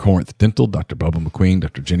deserve at Corinth Dental. Dr. Bubba McQueen,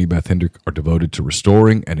 Dr. Jenny Beth Hendrick are devoted to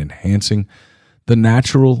restoring and enhancing the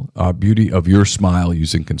natural beauty of your smile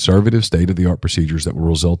using conservative, state-of-the-art procedures that will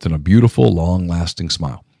result in a beautiful, long-lasting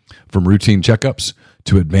smile. From routine checkups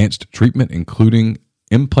to advanced treatment, including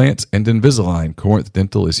implants and Invisalign, Corinth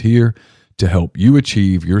Dental is here to help you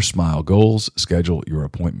achieve your smile goals. Schedule your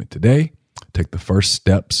appointment today. Take the first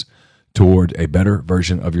steps toward a better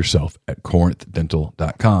version of yourself at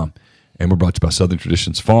corinthdental.com. And we're brought to you by Southern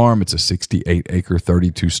Traditions Farm. It's a 68-acre,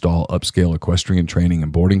 32-stall upscale equestrian training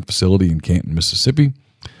and boarding facility in Canton, Mississippi.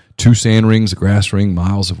 2 sand rings, a grass ring,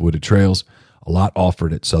 miles of wooded trails. A lot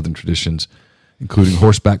offered at Southern Traditions, including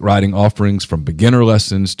horseback riding offerings from beginner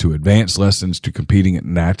lessons to advanced lessons to competing at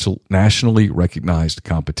nationally recognized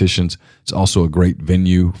competitions. It's also a great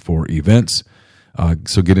venue for events.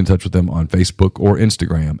 So get in touch with them on Facebook or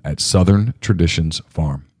Instagram at Southern Traditions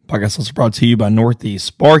Farm. Podcast also brought to you by Northeast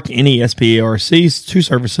Spark, NESPARC, 2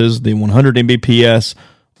 services, the 100 Mbps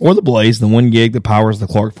or the Blaze, the 1 gig that powers the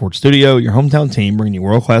Clark Ford Studio. Your hometown team bringing you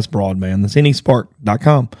world-class broadband. That's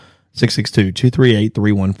NESPARC.com,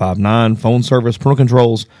 662-238-3159. Phone service, parental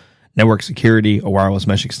controls, network security, a wireless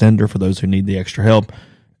mesh extender for those who need the extra help,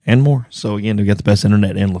 and more. So again, to get the best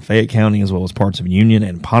internet in Lafayette County as well as parts of Union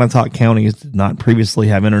and Pontotoc counties did not previously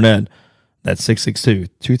have internet. That's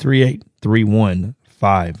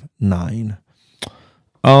 662-238-3159.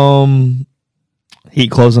 Heat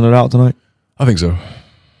closing it out tonight? I think so.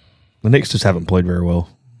 The Knicks just haven't played very well.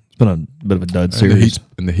 It's been a bit of a dud series.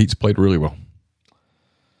 And the Heat's played really well.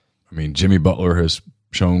 I mean, Jimmy Butler has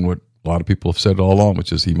shown what a lot of people have said all along,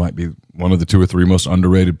 which is he might be one of the 2 or 3 most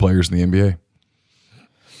underrated players in the NBA.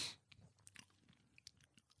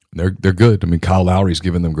 They're good. I mean, Kyle Lowry's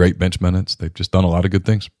given them great bench minutes. They've just done a lot of good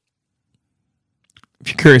things. If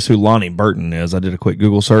you're curious who Lonnie Burton is, I did a quick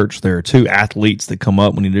Google search. There are 2 athletes that come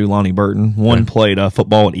up when you do Lonnie Burton. One played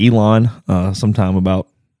football at Elon sometime about,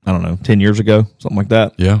 10 years ago, something like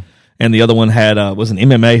that. Yeah. And the other one was an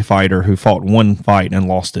MMA fighter who fought one fight and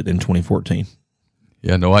lost it in 2014.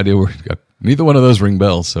 Yeah, no idea where. Neither one of those ring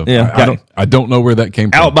bells. So yeah, I don't know where that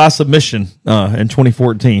came from. Out by submission in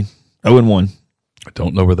 2014, 0-1. I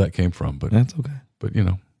don't know where that came from, but that's okay. But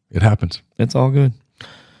it happens. It's all good.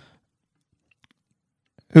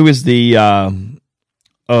 Who is the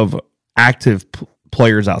of active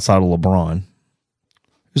players outside of LeBron?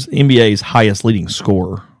 Who's the NBA's highest leading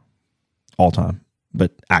scorer all time,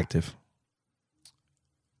 but active?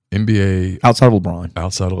 NBA outside of LeBron.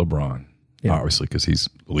 Outside of LeBron, yeah. Obviously, because he's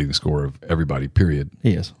the leading scorer of everybody. Period.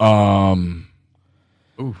 He is. Ooh.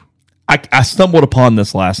 I stumbled upon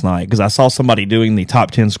this last night because I saw somebody doing the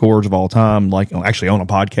top 10 scorers of all time, actually on a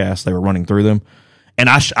podcast. They were running through them. And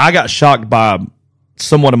I got shocked by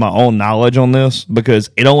somewhat of my own knowledge on this because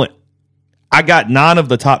I got 9 of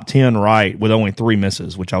the top 10 right with only 3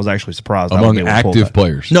 misses, which I was actually surprised. Among active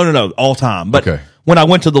players? No, all time. But when I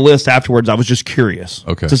went to the list afterwards, I was just curious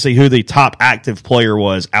to see who the top active player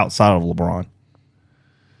was outside of LeBron.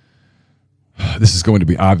 This is going to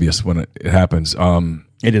be obvious when it happens.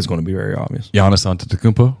 It is going to be very obvious. Giannis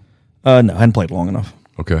Antetokounmpo? No, I hadn't played long enough.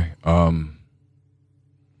 Okay. I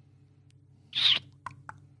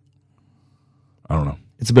don't know.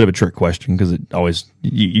 It's a bit of a trick question because it always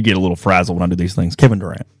you get a little frazzled when I do these things. Kevin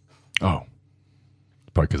Durant. Oh.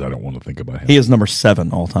 Probably because I don't want to think about him. He is number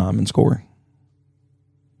 7 all time in scoring.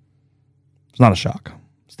 It's not a shock.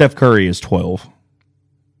 Steph Curry is 12.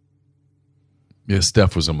 Yeah,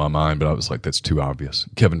 Steph was on my mind, but I was like, that's too obvious.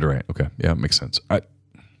 Kevin Durant. Okay. Yeah, it makes sense.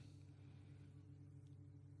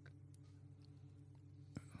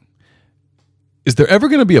 Is there ever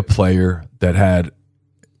going to be a player that had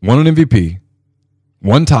won an MVP,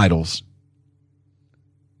 won titles,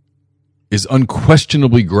 is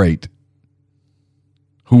unquestionably great,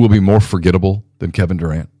 who will be more forgettable than Kevin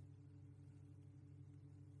Durant?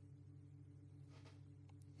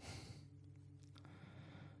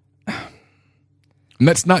 And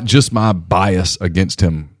that's not just my bias against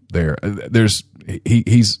him there.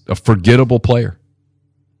 He's a forgettable player.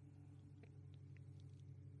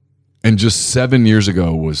 And just 7 years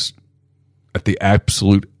ago was at the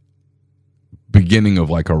absolute beginning of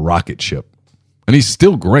like a rocket ship. And he's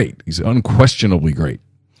still great. He's unquestionably great.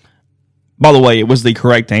 By the way, it was the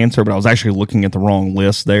correct answer, but I was actually looking at the wrong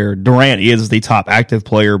list there. Durant is the top active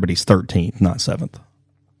player, but he's 13th, not 7th.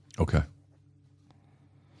 Okay.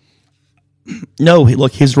 No,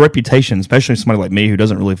 look, his reputation, especially somebody like me who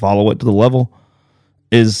doesn't really follow it to the level,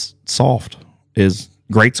 is soft, is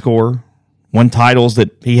great scorer, won titles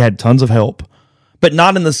that he had tons of help, but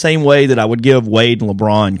not in the same way that I would give Wade and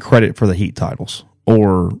LeBron credit for the Heat titles.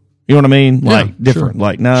 Or, you know what I mean? Like, different. Sure.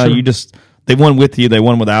 Like, no, sure. You just, they won with you, they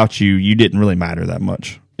won without you. You didn't really matter that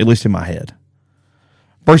much, at least in my head.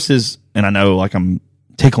 Versus, and I know like I'm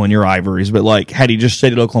tickling your ivories, but like had he just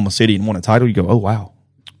stayed at Oklahoma City and won a title, you go, oh wow.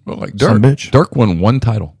 Well, like Dirk won one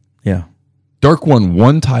title. Yeah. Dirk won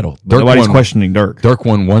one title. Nobody's questioning Dirk. Dirk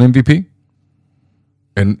won one MVP,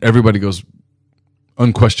 and everybody goes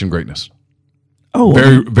unquestioned greatness. Oh,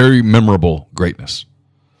 very, very memorable greatness.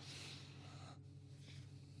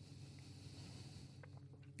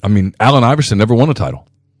 I mean, Allen Iverson never won a title,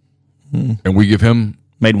 and we give him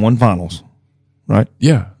made one finals, right?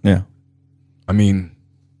 Yeah. I mean,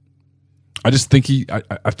 I just think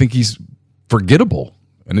I think he's forgettable,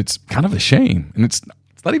 and it's kind of a shame. And it's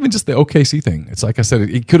not even just the OKC thing. It's like I said,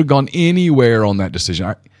 he could have gone anywhere on that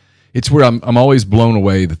decision. It's where I'm always blown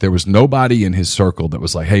away that there was nobody in his circle that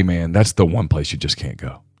was like, hey, man, that's the one place you just can't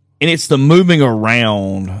go. And it's the moving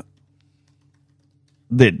around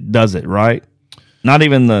that does it, right? Not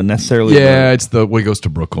even the necessarily. Yeah, it's the way he goes to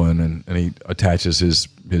Brooklyn and he attaches his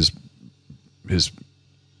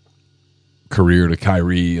career to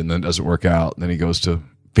Kyrie and then doesn't work out. And then he goes to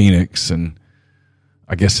Phoenix and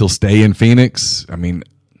I guess he'll stay in Phoenix. I mean,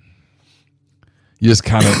 you just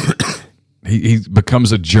kind of he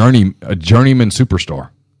becomes a journeyman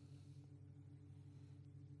superstar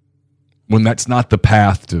when that's not the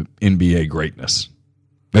path to NBA greatness.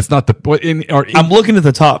 That's not the. I'm looking at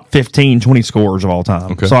the top 15, 20 scorers of all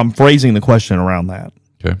time. Okay. So I'm phrasing the question around that.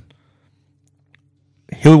 Okay.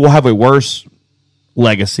 He will have a worse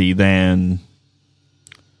legacy than.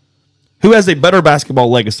 Who has a better basketball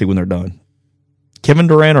legacy when they're done? Kevin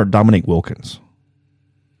Durant or Dominique Wilkins?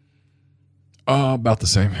 About the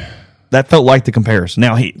same. That felt like the comparison.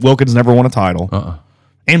 Now, Wilkins never won a title.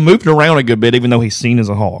 And moved around a good bit, even though he's seen as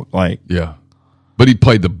a Hawk. Yeah. But he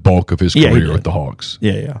played the bulk of his career with the Hawks.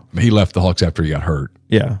 Yeah. He left the Hawks after he got hurt.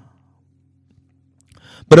 Yeah.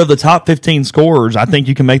 But of the top 15 scorers, I think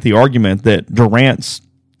you can make the argument that Durant's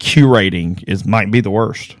Q rating might be the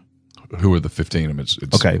worst. Who are the 15? I mean, it's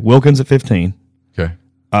okay, Wilkins at 15. Okay.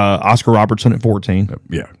 Oscar Robertson at 14.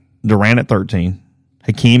 Yeah. Durant at 13.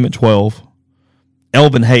 Hakeem at 12.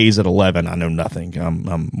 Elvin Hayes at 11. I know nothing.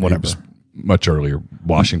 I'm whatever. Much earlier.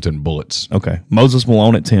 Washington Bullets. Okay. Moses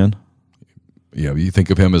Malone at 10. Yeah, you think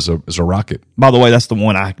of him as a Rocket. By the way, that's the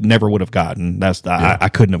one I never would have gotten. I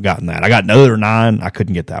couldn't have gotten that. I got another 9. I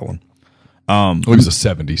couldn't get that one. He was the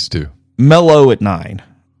 70s too. Melo at 9.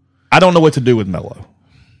 I don't know what to do with Melo.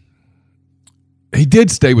 He did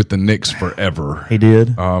stay with the Knicks forever. He did.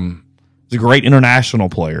 He's a great international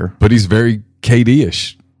player, but he's very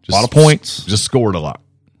KD-ish. A lot of points. Just scored a lot.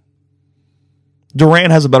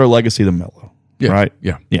 Durant has a better legacy than Melo. Yeah. Right?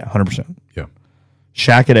 Yeah. Yeah, 100%. Yeah.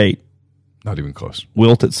 Shaq at 8. Not even close.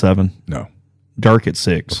 Wilt at 7. No. Dirk at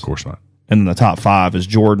 6. Of course not. And then the top 5 is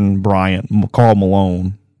Jordan, Bryant, Karl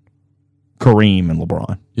Malone, Kareem, and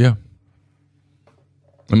LeBron. Yeah.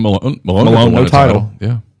 And Malone no title.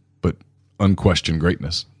 Yeah. But unquestioned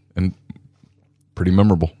greatness. And pretty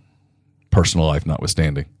memorable. Personal life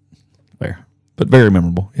notwithstanding. Fair. But very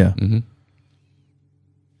memorable. Yeah. Mm-hmm.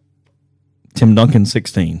 Tim Duncan,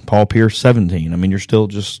 16. Paul Pierce, 17. I mean, you're still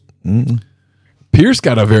just... Pierce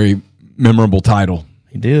got a very memorable title.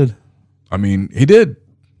 He did. I mean, he did.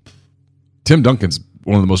 Tim Duncan's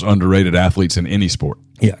one of the most underrated athletes in any sport.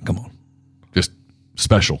 Yeah, come on. Just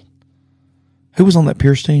special. Who was on that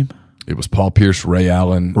Pierce team? It was Paul Pierce, Ray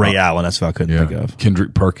Allen. Allen, that's what I couldn't think of.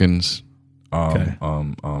 Kendrick Perkins. Okay. Who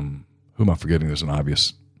am I forgetting? There's an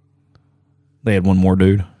obvious. They had one more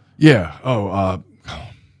dude. Yeah.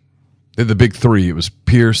 They're the big 3. It was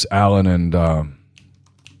Pierce, Allen, and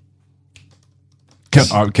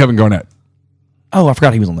Kevin Garnett. Oh, I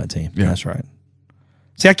forgot he was on that team. Yeah. That's right.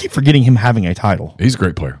 See, I keep forgetting him having a title. He's a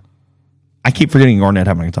great player. I keep forgetting Garnett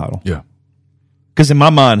having a title. Yeah. Because in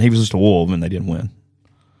my mind, he was just a Wolf and they didn't win.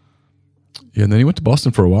 Yeah, and then he went to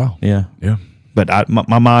Boston for a while. Yeah. Yeah. But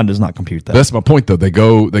my mind does not compute that. That's my point, though. They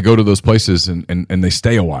go to those places and they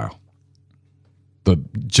stay a while. The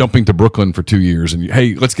jumping to Brooklyn for 2 years and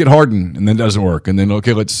hey, let's get Harden, and then it doesn't work, and then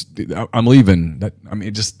okay, I'm leaving. I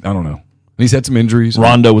don't know. And he's had some injuries.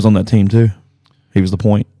 Rondo was on that team too. He was the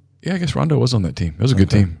point. Yeah, I guess Rondo was on that team. That was a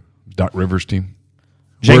good team. Doc Rivers team.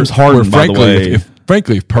 James Harden, by the way.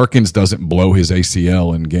 If Perkins doesn't blow his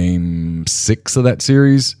ACL in Game 6 of that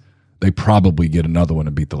series, they probably get another one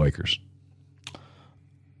and beat the Lakers.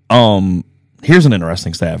 Here's an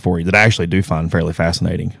interesting stat for you that I actually do find fairly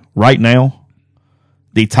fascinating. Right now,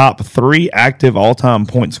 the top 3 active all-time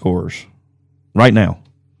point scorers right now: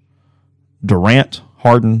 Durant,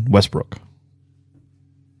 Harden, Westbrook.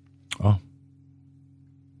 Oh.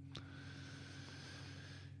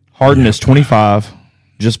 Harden is 25,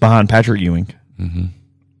 just behind Patrick Ewing. Mm-hmm.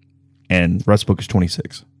 and Russ Book is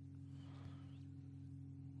 26.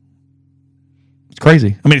 It's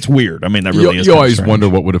crazy. I mean, it's weird. I mean, that really is. You always wonder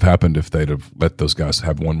what would have happened if they'd have let those guys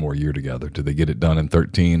have one more year together. Did they get it done in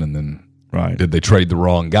 13 and then did they trade the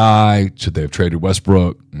wrong guy? Should they have traded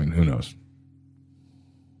Westbrook? I mean, who knows?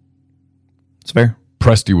 It's fair.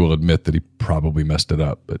 Presti will admit that he probably messed it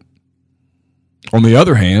up. But on the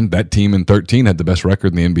other hand, that team in 13 had the best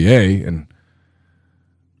record in the NBA and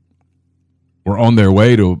were on their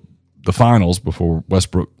way to the finals before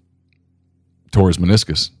Westbrook tore his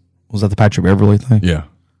meniscus. Was that the Patrick Beverly thing? Yeah.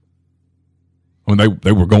 I mean,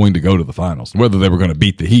 they were going to go to the finals. Whether they were going to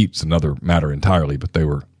beat the Heat is another matter entirely, but they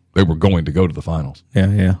were going to go to the finals.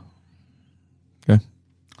 Yeah. Okay.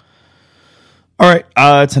 All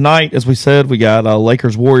right. Tonight, as we said, we got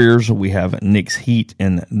Lakers Warriors. We have Knicks Heat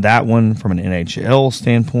in that one from an NHL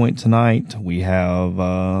standpoint tonight. We have,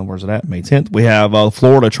 where's it at? May 10th. We have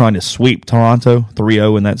Florida trying to sweep Toronto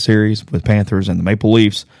 3-0 in that series with Panthers and the Maple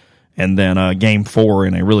Leafs. And then Game 4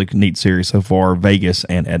 in a really neat series so far, Vegas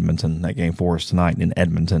and Edmonton. That Game 4 is tonight in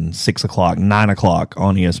Edmonton, 6 o'clock, 9 o'clock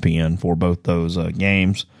on ESPN for both those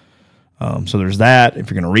games. So there's that. If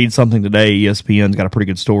you're going to read something today, ESPN's got a pretty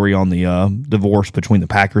good story on the divorce between the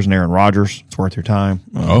Packers and Aaron Rodgers. It's worth your time.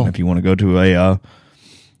 If you want to go to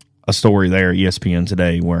a story there, ESPN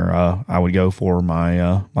today, where I would go for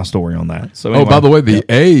my story on that. So anyway, by the way, the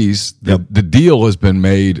A's, the deal has been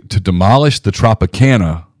made to demolish the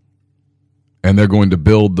Tropicana, and they're going to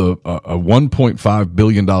build a $1.5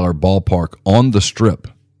 billion ballpark on the Strip.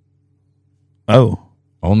 Oh.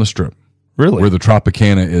 On the Strip. Really? Where the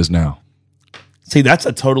Tropicana is now. See, that's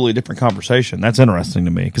a totally different conversation. That's interesting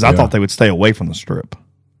to me because I thought they would stay away from the Strip.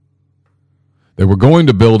 They were going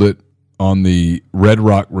to build it on the Red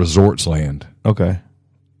Rock Resorts land. Okay.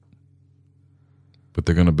 But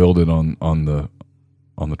they're going to build it on the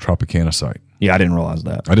Tropicana site. Yeah, I didn't realize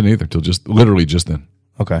that. I didn't either till literally just then.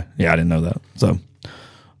 Okay. Yeah, I didn't know that. So,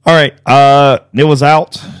 all right. Neil was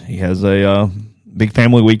out. He has a big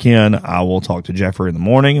family weekend. I will talk to Jeffrey in the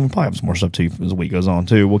morning, and we'll probably have some more stuff too as the week goes on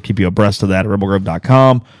too. We'll keep you abreast of that at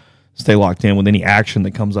rebelgrove.com. Stay locked in with any action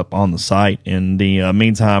that comes up on the site. In the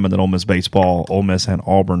meantime, and then Ole Miss baseball, Ole Miss and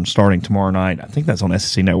Auburn starting tomorrow night. I think that's on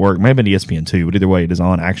SEC Network. Maybe ESPN too, but either way, it is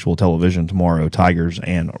on actual television tomorrow, Tigers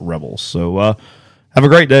and Rebels. So have a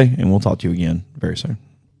great day, and we'll talk to you again very soon.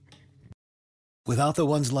 Without the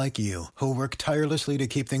ones like you, who work tirelessly to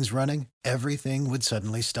keep things running, everything would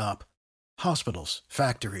suddenly stop. Hospitals,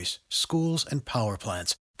 factories, schools, and power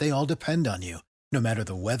plants, they all depend on you. No matter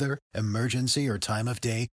the weather, emergency, or time of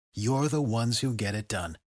day, you're the ones who get it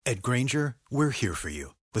done. At Grainger, we're here for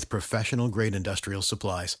you with professional-grade industrial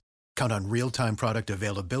supplies. Count on real-time product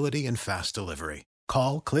availability and fast delivery.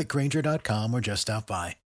 Call, click Grainger.com, or just stop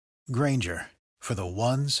by. Grainger, for the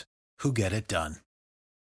ones who get it done.